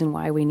very reason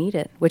why we need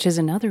it, which is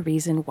another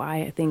reason why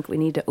I think we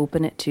need to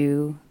open it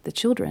to the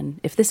children.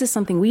 If this is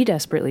something we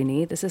desperately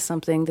need, this is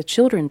something the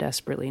children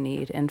desperately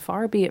need, and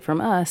far be it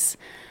from us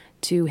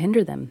to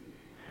hinder them.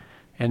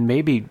 And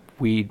maybe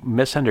we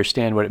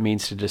misunderstand what it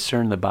means to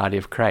discern the body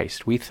of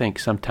Christ. We think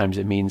sometimes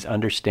it means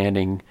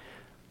understanding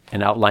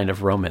an outline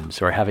of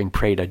Romans or having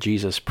prayed a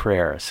Jesus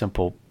prayer, a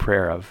simple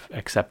prayer of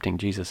accepting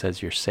Jesus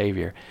as your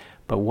Savior.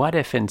 But what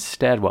if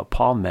instead what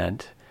Paul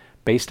meant,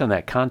 based on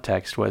that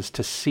context, was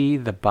to see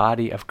the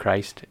body of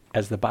Christ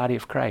as the body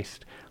of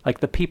Christ, like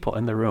the people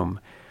in the room.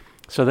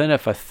 So then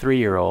if a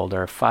 3-year-old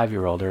or a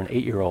 5-year-old or an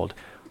 8-year-old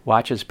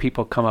watches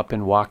people come up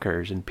in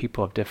walkers and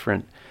people of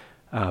different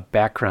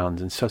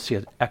backgrounds and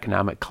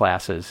socioeconomic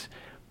classes,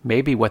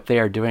 maybe what they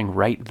are doing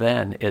right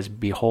then is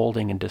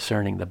beholding and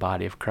discerning the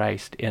body of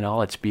Christ in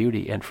all its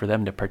beauty, and for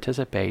them to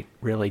participate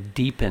really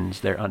deepens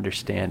their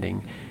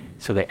understanding.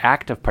 So the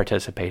act of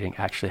participating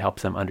actually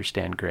helps them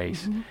understand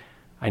grace.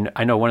 Mm-hmm.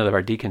 I know one of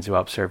our deacons who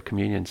helped serve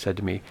communion said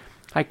to me,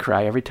 "I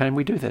cry every time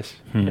we do this,"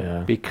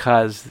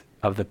 because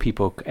of the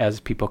people, as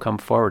people come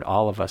forward,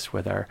 all of us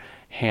with our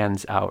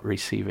hands out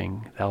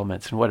receiving the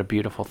elements. And what a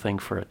beautiful thing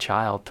for a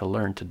child to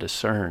learn to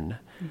discern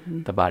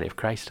the body of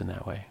Christ in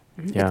that way.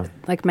 Yeah.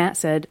 Like Matt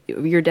said,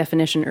 your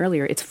definition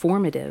earlier, it's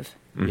formative.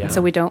 Yeah.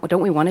 So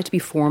don't we want it to be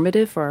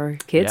formative for our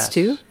kids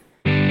too?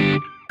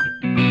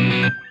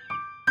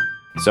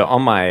 So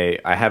I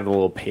had a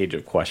little page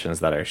of questions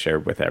that I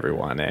shared with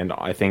everyone, and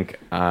I think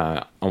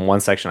on one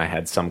section I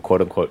had some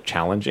quote-unquote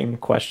challenging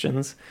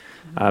questions,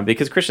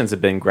 because Christians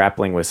have been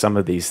grappling with some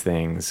of these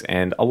things,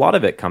 and a lot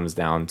of it comes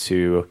down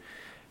to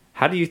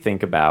how do you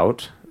think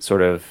about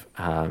sort of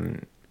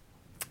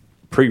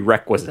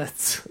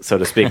prerequisites, so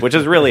to speak, which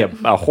is really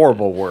a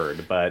horrible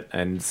word,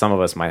 and some of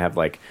us might have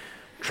like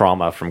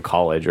trauma from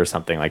college or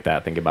something like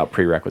that, think about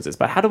prerequisites.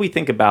 But how do we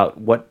think about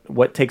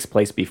what takes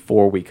place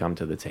before we come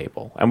to the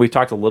table? And we've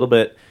talked a little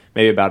bit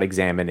maybe about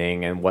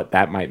examining and what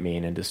that might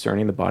mean and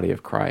discerning the body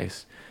of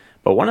Christ.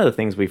 But one of the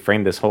things we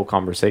framed this whole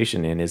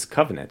conversation in is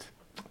covenant,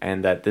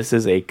 and that this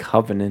is a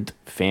covenant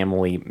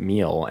family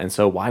meal. And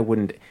so why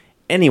wouldn't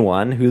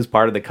anyone who's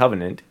part of the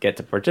covenant get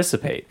to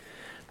participate?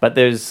 But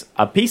there's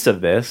a piece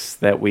of this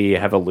that we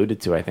have alluded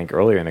to, I think,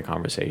 earlier in the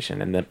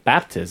conversation, and that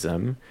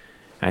baptism,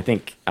 I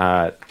think,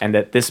 and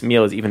that this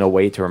meal is even a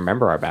way to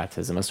remember our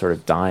baptism, a sort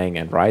of dying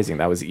and rising.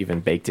 That was even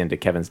baked into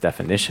Kevin's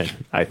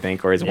definition, I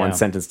think, or his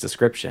one-sentence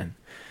description.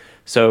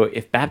 So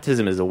if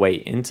baptism is a way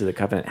into the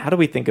covenant, how do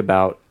we think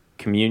about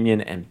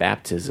communion and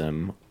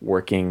baptism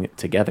working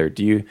together?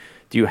 Do you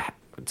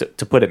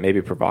to put it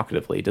maybe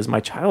provocatively, does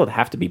my child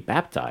have to be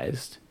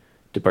baptized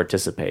to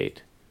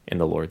participate in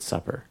the Lord's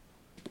Supper?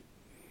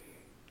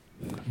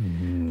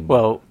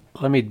 Well,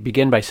 let me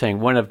begin by saying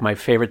one of my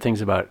favorite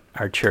things about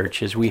our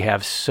church is we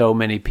have so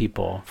many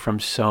people from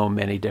so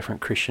many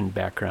different Christian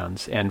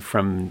backgrounds, and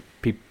from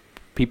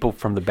people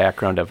from the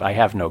background of, I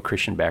have no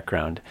Christian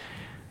background.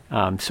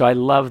 So I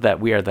love that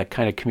we are the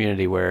kind of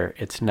community where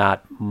it's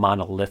not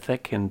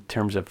monolithic in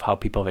terms of how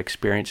people have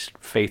experienced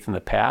faith in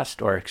the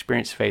past or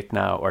experience faith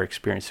now or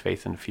experience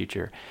faith in the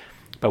future.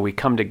 But we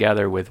come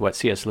together with what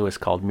C.S. Lewis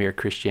called mere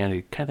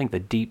Christianity, kind of think the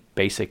deep,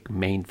 basic,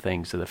 main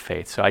things of the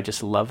faith. So I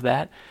just love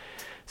that.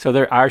 So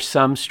there are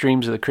some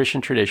streams of the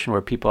Christian tradition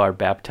where people are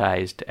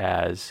baptized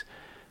as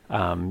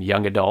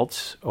young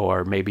adults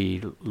or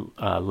maybe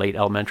late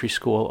elementary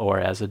school or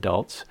as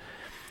adults.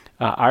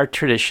 Our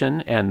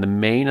tradition and the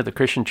main of the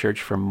Christian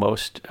church for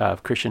most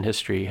of Christian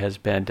history has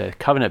been to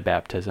covenant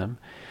baptism.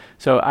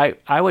 So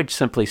I would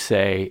simply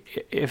say,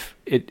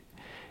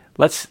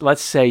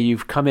 let's say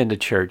you've come into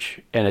church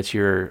and it's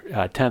your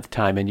 10th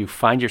time and you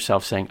find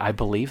yourself saying, "I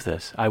believe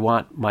this. I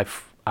want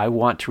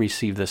to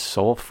receive this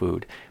soul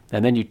food."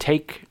 And then you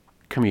take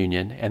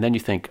communion and then you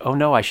think, "Oh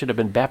no, I should have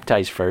been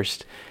baptized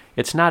first."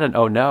 It's not an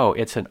 "oh no,"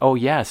 it's an "oh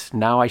yes,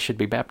 now I should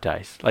be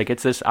baptized." Like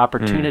it's this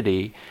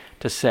opportunity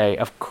to say,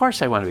 of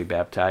course I want to be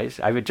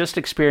baptized. I've just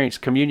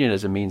experienced communion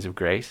as a means of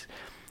grace.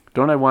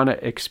 Don't I want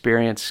to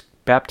experience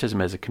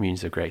baptism as a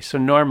means of grace? So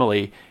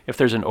normally, if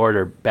there's an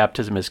order,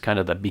 baptism is kind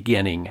of the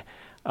beginning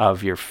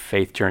of your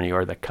faith journey,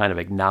 or the kind of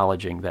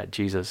acknowledging that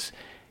Jesus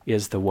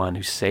is the one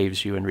who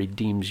saves you and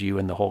redeems you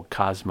in the whole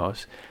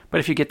cosmos. But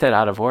if you get that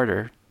out of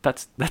order,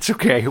 that's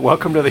okay.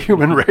 Welcome to the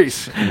human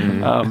race.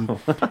 Does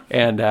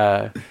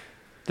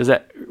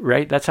that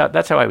right? That's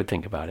how I would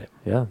think about it.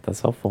 Yeah,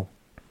 that's helpful.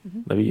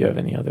 Libby, you have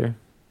anything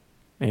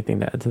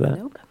to add to that?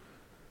 Nope.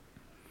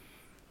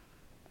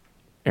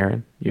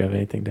 Aaron, you have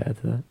anything to add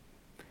to that?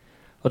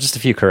 Well, just a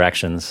few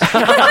corrections.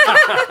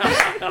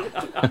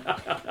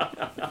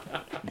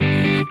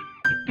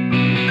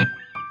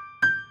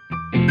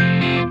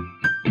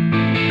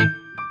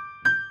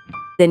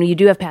 Then you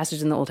do have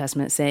passages in the Old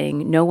Testament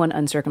saying no one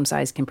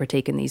uncircumcised can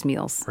partake in these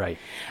meals. Right.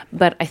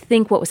 But I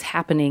think what was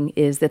happening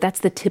is that that's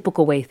the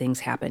typical way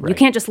things happen. You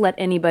can't just let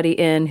anybody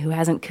in who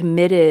hasn't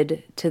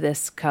committed to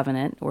this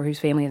covenant or whose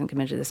family hasn't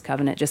committed to this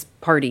covenant just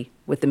party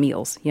with the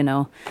meals,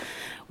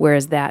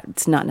 Whereas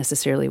that's not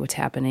necessarily what's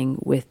happening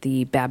with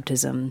the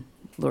baptism,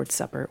 Lord's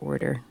Supper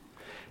order.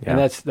 Yeah.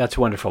 And that's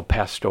wonderful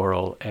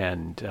pastoral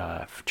and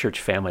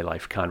church family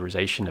life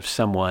conversation. If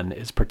someone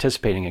is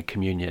participating in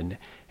communion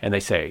and they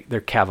say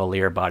they're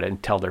cavalier about it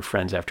and tell their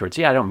friends afterwards,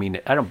 I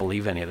don't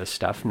believe any of this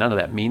stuff. None of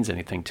that means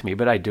anything to me,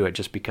 but I do it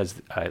just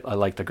because I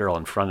like the girl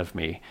in front of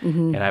me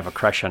and I have a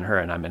crush on her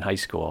and I'm in high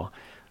school.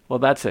 Well,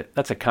 that's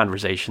a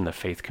conversation the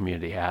faith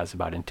community has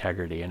about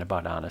integrity and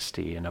about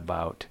honesty and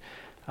about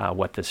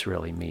what this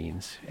really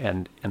means.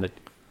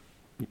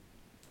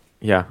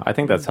 Yeah, I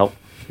think that's helpful.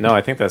 No,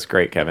 I think that's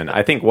great, Kevin.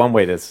 I think one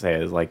way to say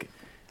it is like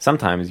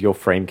sometimes you'll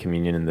frame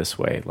communion in this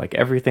way, like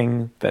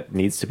everything that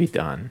needs to be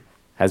done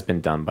has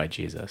been done by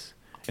Jesus.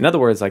 In other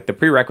words, like the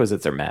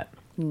prerequisites are met.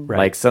 Right.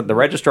 Like so the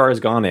registrar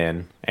has gone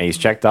in and he's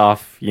checked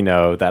off,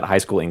 that high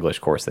school English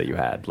course that you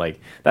had.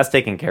 Like that's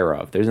taken care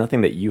of. There's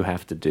nothing that you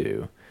have to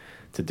do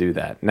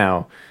that.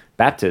 Now,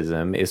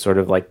 baptism is sort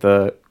of like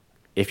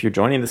if you're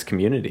joining this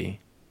community,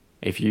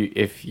 if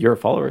you're a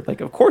follower,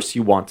 like of course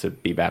you want to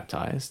be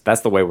baptized.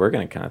 That's the way we're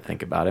going to kind of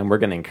think about it. And we're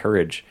going to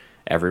encourage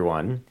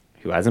everyone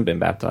who hasn't been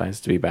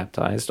baptized to be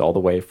baptized all the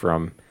way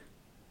from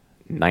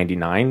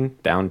 99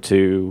 down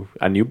to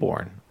a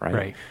newborn,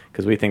 right?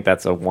 Because we think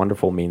that's a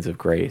wonderful means of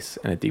grace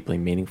and a deeply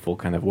meaningful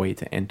kind of way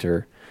to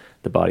enter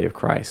the body of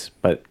Christ.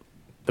 But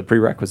the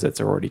prerequisites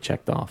are already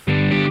checked off.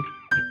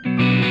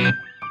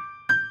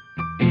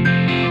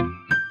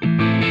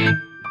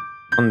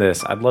 On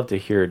this, I'd love to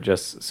hear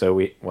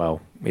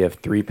we have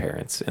 3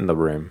 parents in the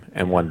room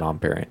and 1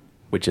 non-parent,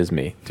 which is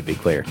me, to be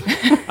clear.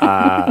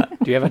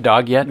 Do you have a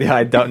dog yet? Yeah,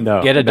 I don't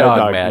know. Get a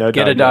dog, Matt.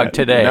 Get a dog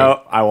today.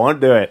 No, I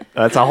won't do it.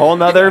 That's a whole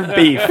nother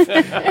beef.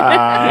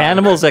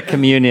 Animals at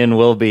communion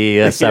will be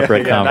a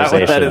separate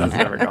conversation. That is a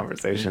separate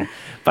conversation.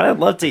 But I'd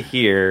love to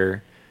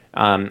hear,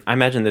 I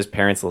imagine there's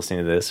parents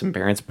listening to this and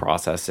parents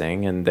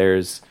processing, and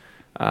there's,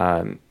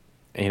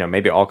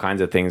 maybe all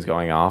kinds of things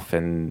going off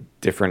and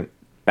different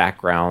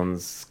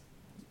backgrounds.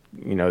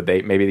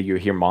 Maybe you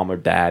hear mom or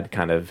dad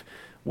kind of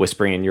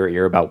whispering in your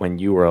ear about when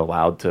you were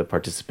allowed to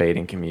participate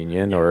in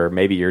communion, or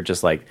maybe you're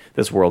just like,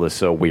 this world is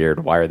so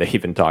weird, why are they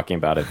even talking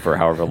about it for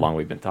however long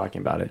we've been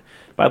talking about it?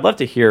 But I'd love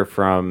to hear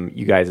from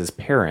you guys as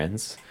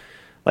parents,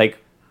 like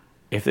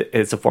if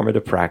it's a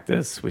formative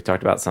practice. We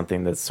talked about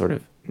something that's sort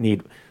of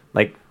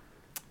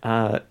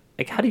how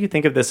do you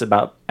think of this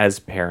about as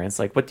parents?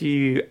 Like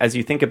as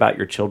you think about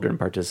your children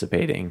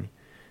participating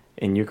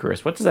in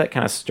Eucharist, what does that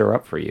kind of stir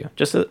up for you,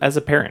 just as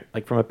a parent,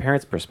 like from a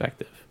parent's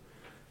perspective?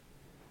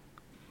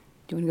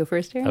 Do you want to go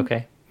first, Aaron?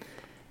 Okay.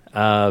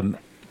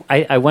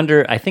 I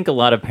wonder, I think a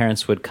lot of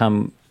parents would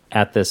come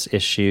at this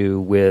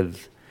issue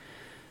with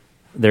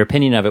their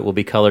opinion of it will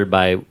be colored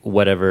by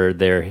whatever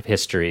their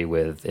history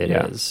with it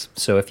is.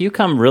 So if you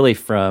come really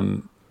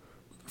from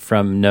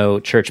no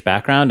church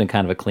background and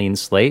kind of a clean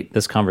slate,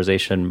 this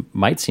conversation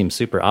might seem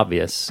super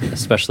obvious,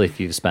 especially if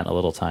you've spent a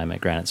little time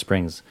at Granite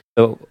Springs.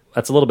 So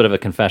that's a little bit of a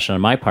confession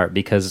on my part,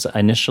 because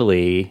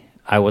initially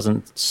I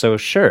wasn't so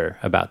sure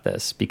about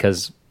this,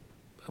 because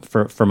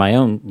for my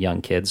own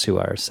young kids who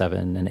are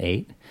 7 and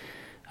 8,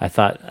 I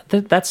thought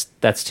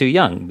that's too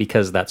young,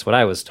 because that's what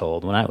I was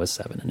told when I was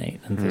 7 and 8,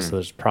 and so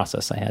there's a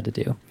process I had to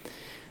do.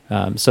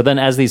 So then,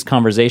 as these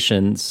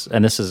conversations,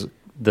 and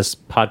this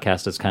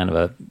podcast is kind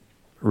of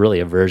really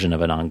a version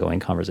of an ongoing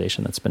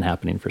conversation that's been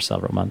happening for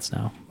several months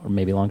now, or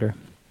maybe longer.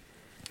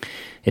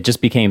 It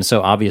just became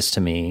so obvious to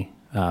me,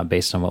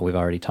 based on what we've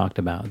already talked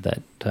about,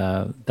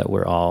 that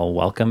we're all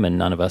welcome, and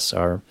none of us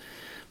are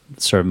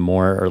sort of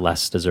more or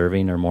less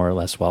deserving or more or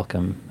less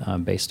welcome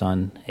based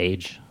on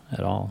age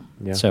at all.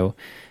 Yeah. So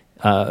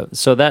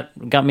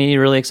that got me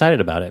really excited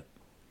about it.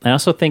 I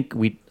also think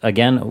we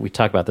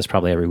talk about this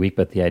probably every week,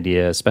 but the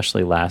idea,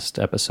 especially last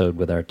episode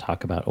with our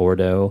talk about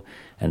Ordo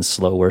and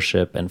slow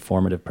worship and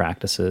formative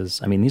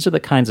practices, I mean, these are the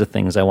kinds of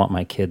things I want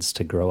my kids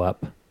to grow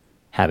up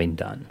having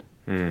done.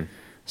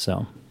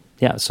 So,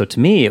 yeah. So to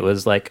me, it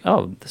was like,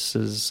 I'm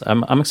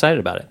excited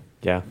about it.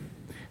 Yeah.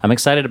 I'm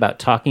excited about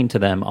talking to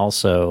them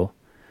also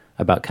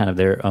about kind of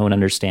their own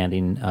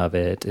understanding of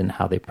it and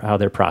how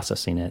they're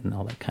processing it and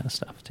all that kind of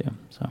stuff too.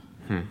 So,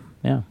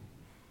 yeah.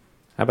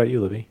 How about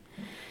you, Libby?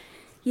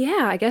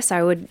 Yeah, I guess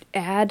I would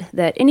add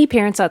that any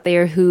parents out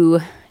there who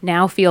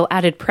now feel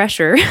added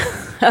pressure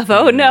of,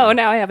 now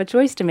I have a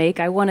choice to make,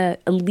 I want to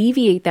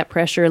alleviate that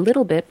pressure a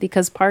little bit,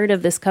 because part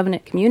of this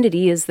covenant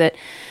community is that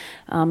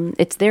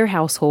it's their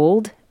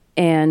household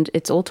and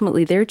it's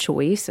ultimately their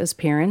choice as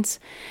parents.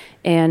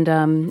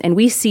 And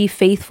we see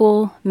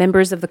faithful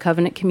members of the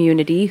covenant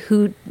community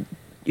who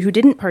who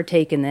didn't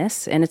partake in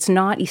this, and it's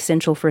not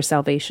essential for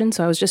salvation.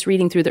 So I was just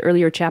reading through the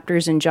earlier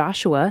chapters in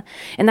Joshua,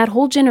 and that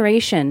whole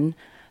generation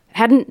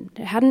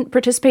hadn't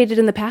participated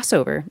in the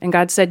Passover, and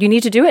God said, you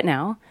need to do it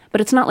now. But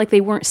it's not like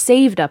they weren't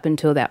saved up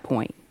until that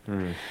point,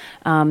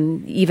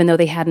 even though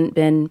they hadn't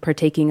been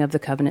partaking of the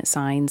covenant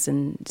signs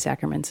and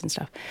sacraments and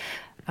stuff.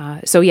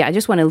 So I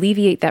just want to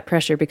alleviate that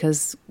pressure,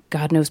 because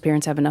God knows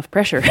parents have enough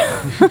pressure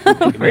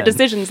for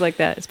decisions like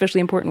that, especially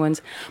important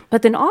ones.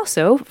 But then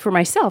also for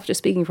myself, just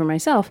speaking for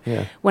myself,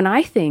 when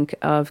I think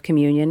of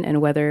communion and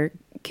whether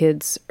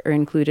kids are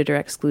included or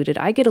excluded,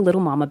 I get a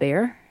little mama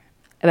bear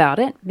about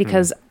it,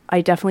 because I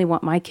definitely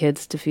want my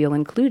kids to feel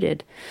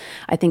included.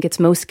 I think it's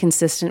most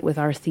consistent with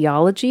our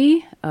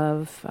theology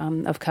of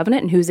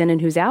covenant and who's in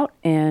and who's out,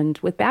 and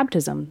with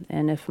baptism.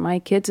 And if my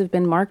kids have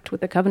been marked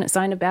with the covenant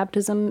sign of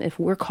baptism, if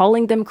we're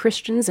calling them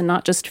Christians and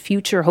not just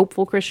future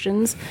hopeful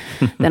Christians,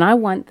 then I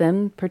want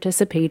them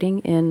participating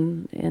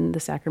in the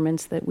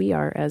sacraments that we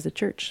are as a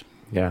church.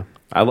 Yeah.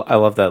 I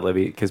love that,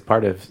 Libby, because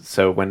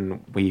so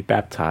when we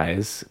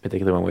baptize,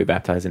 particularly when we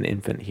baptize an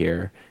infant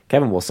here,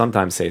 Kevin will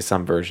sometimes say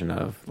some version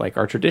of, like,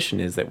 our tradition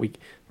is that we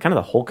kind of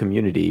the whole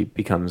community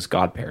becomes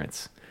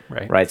godparents.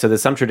 Right. So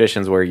there's some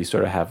traditions where you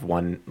sort of have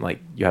one, like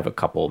you have a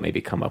couple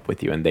maybe come up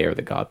with you and they are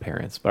the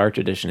godparents. But our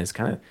tradition is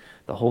kind of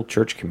the whole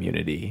church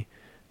community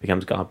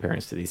becomes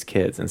godparents to these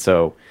kids. And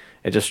so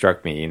it just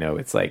struck me,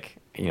 it's like,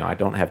 I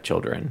don't have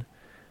children,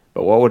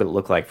 but what would it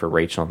look like for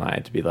Rachel and I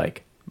to be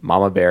like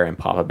Mama Bear and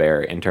Papa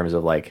Bear in terms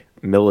of like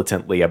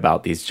militantly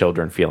about these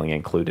children feeling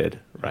included,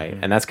 right?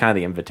 And that's kind of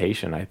the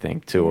invitation, I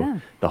think,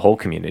 to the whole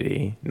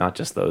community, not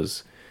just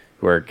those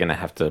who are going to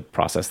have to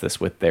process this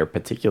with their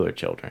particular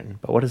children.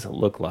 But what does it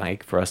look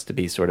like for us to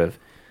be sort of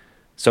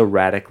so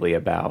radically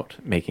about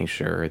making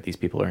sure these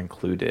people are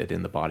included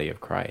in the body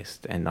of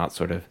Christ and not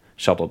sort of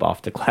shuttled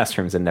off to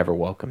classrooms and never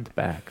welcomed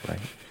back,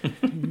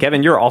 right?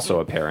 Kevin, you're also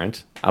a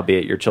parent,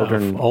 albeit your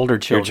children, older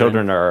children. Your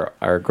children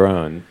are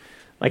grown.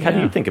 Like, how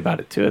do you think about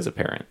it, too, as a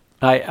parent?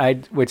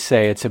 I would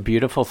say it's a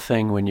beautiful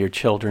thing when your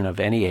children of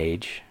any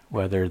age,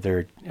 whether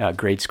they're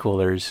grade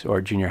schoolers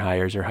or junior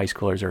hires or high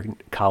schoolers or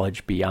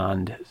college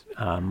beyond,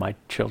 my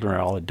children are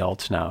all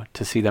adults now,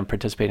 to see them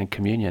participate in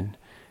communion.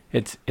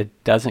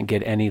 It doesn't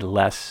get any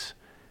less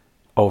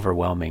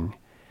overwhelming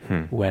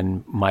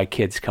when my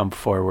kids come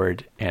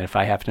forward, and if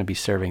I happen to be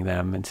serving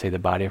them and say the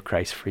body of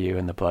Christ for you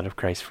and the blood of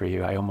Christ for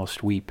you, I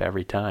almost weep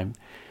every time.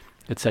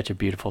 It's such a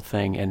beautiful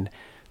thing. And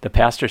the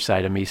pastor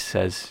side of me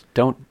says,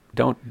 don't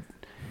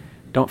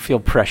feel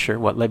pressure.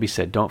 What Libby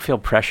said, don't feel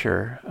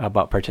pressure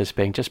about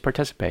participating. Just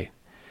participate.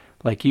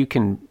 Like, you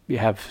can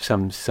have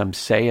some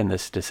say in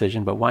this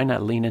decision, but why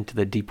not lean into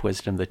the deep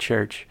wisdom of the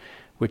church,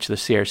 which the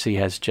CRC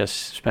has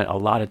just spent a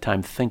lot of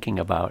time thinking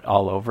about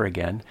all over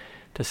again,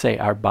 to say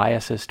our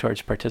bias is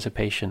towards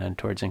participation and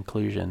towards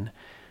inclusion.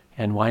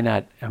 And why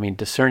not,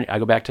 I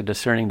go back to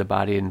discerning the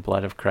body and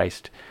blood of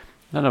Christ.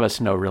 None of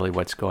us know really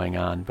what's going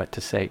on, but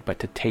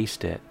to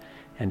taste it,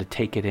 and to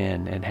take it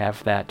in and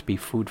have that be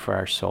food for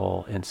our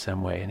soul in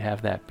some way, and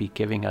have that be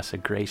giving us a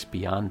grace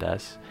beyond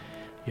us.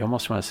 You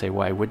almost want to say,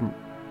 why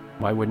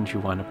wouldn't you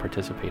want to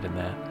participate in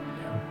that?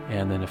 Yeah.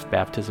 And then if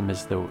baptism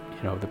is the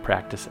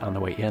practice on the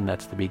way in,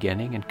 that's the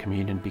beginning, and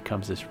communion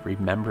becomes this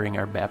remembering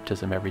our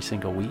baptism every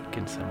single week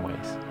in some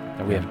ways.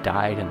 That we have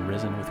died and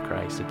risen with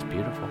Christ. It's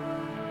beautiful.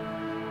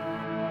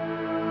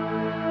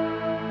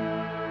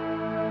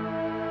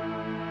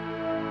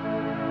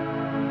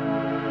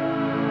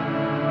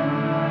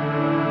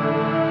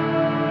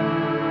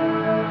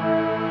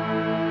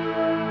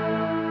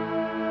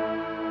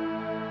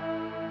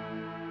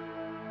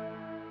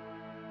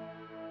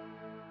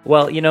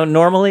 Well,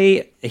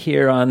 normally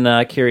here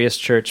on Curious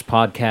Church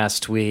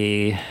podcast,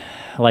 we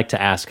like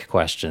to ask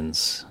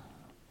questions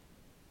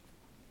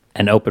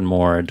and open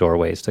more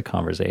doorways to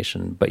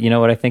conversation. But you know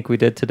what I think we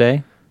did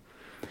today?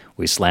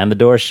 We slammed the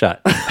door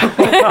shut.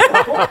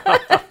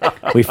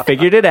 We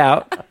figured it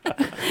out.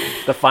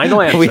 The final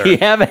answer. We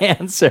have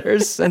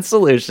answers and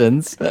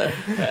solutions.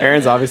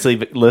 Aaron's obviously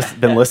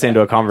been listening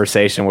to a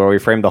conversation where we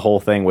framed the whole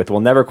thing with,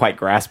 we'll never quite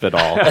grasp it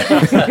all.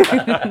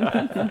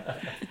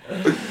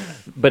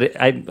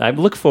 But I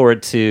look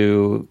forward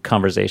to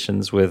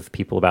conversations with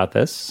people about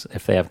this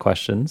if they have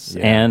questions,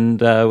 and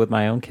with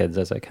my own kids,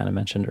 as I kind of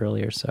mentioned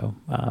earlier. So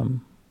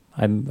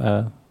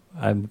I'm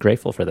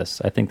grateful for this.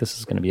 I think this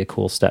is going to be a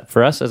cool step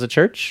for us as a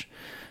church,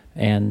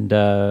 and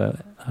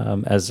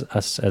as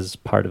us as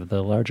part of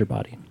the larger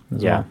body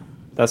as well.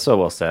 That's so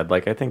well said.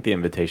 Like, I think the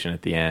invitation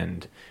at the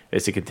end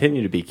is to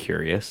continue to be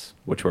curious,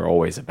 which we're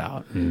always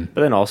about,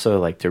 but then also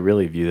like to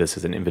really view this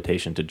as an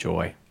invitation to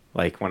joy.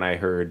 Like, when I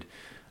heard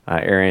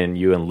Aaron,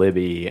 you and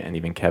Libby, and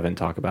even Kevin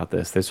talk about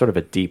this, there's sort of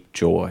a deep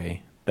joy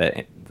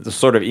that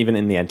sort of even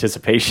in the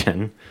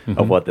anticipation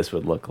of what this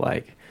would look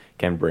like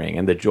can bring,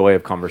 and the joy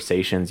of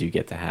conversations you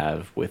get to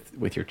have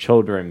with your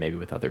children, maybe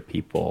with other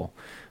people.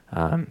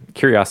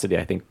 Curiosity,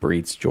 I think,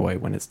 breeds joy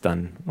when it's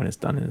done in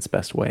its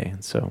best way,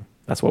 and so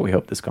that's what we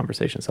hope this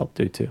conversation's helped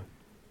do too.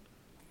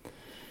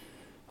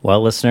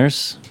 Well,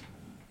 listeners,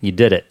 you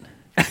did it.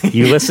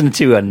 You listened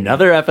to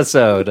another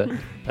episode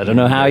I don't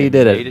know how you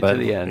did Made it, it but to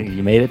the end.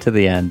 you made it to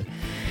the end.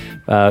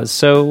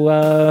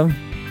 So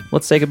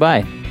let's say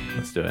goodbye.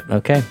 Let's do it.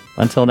 Okay.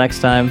 Until next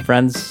time,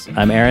 friends,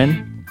 I'm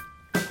Aaron.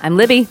 I'm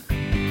Libby.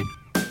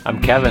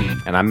 I'm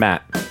Kevin. And I'm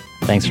Matt.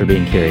 Thanks for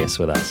being curious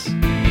with us.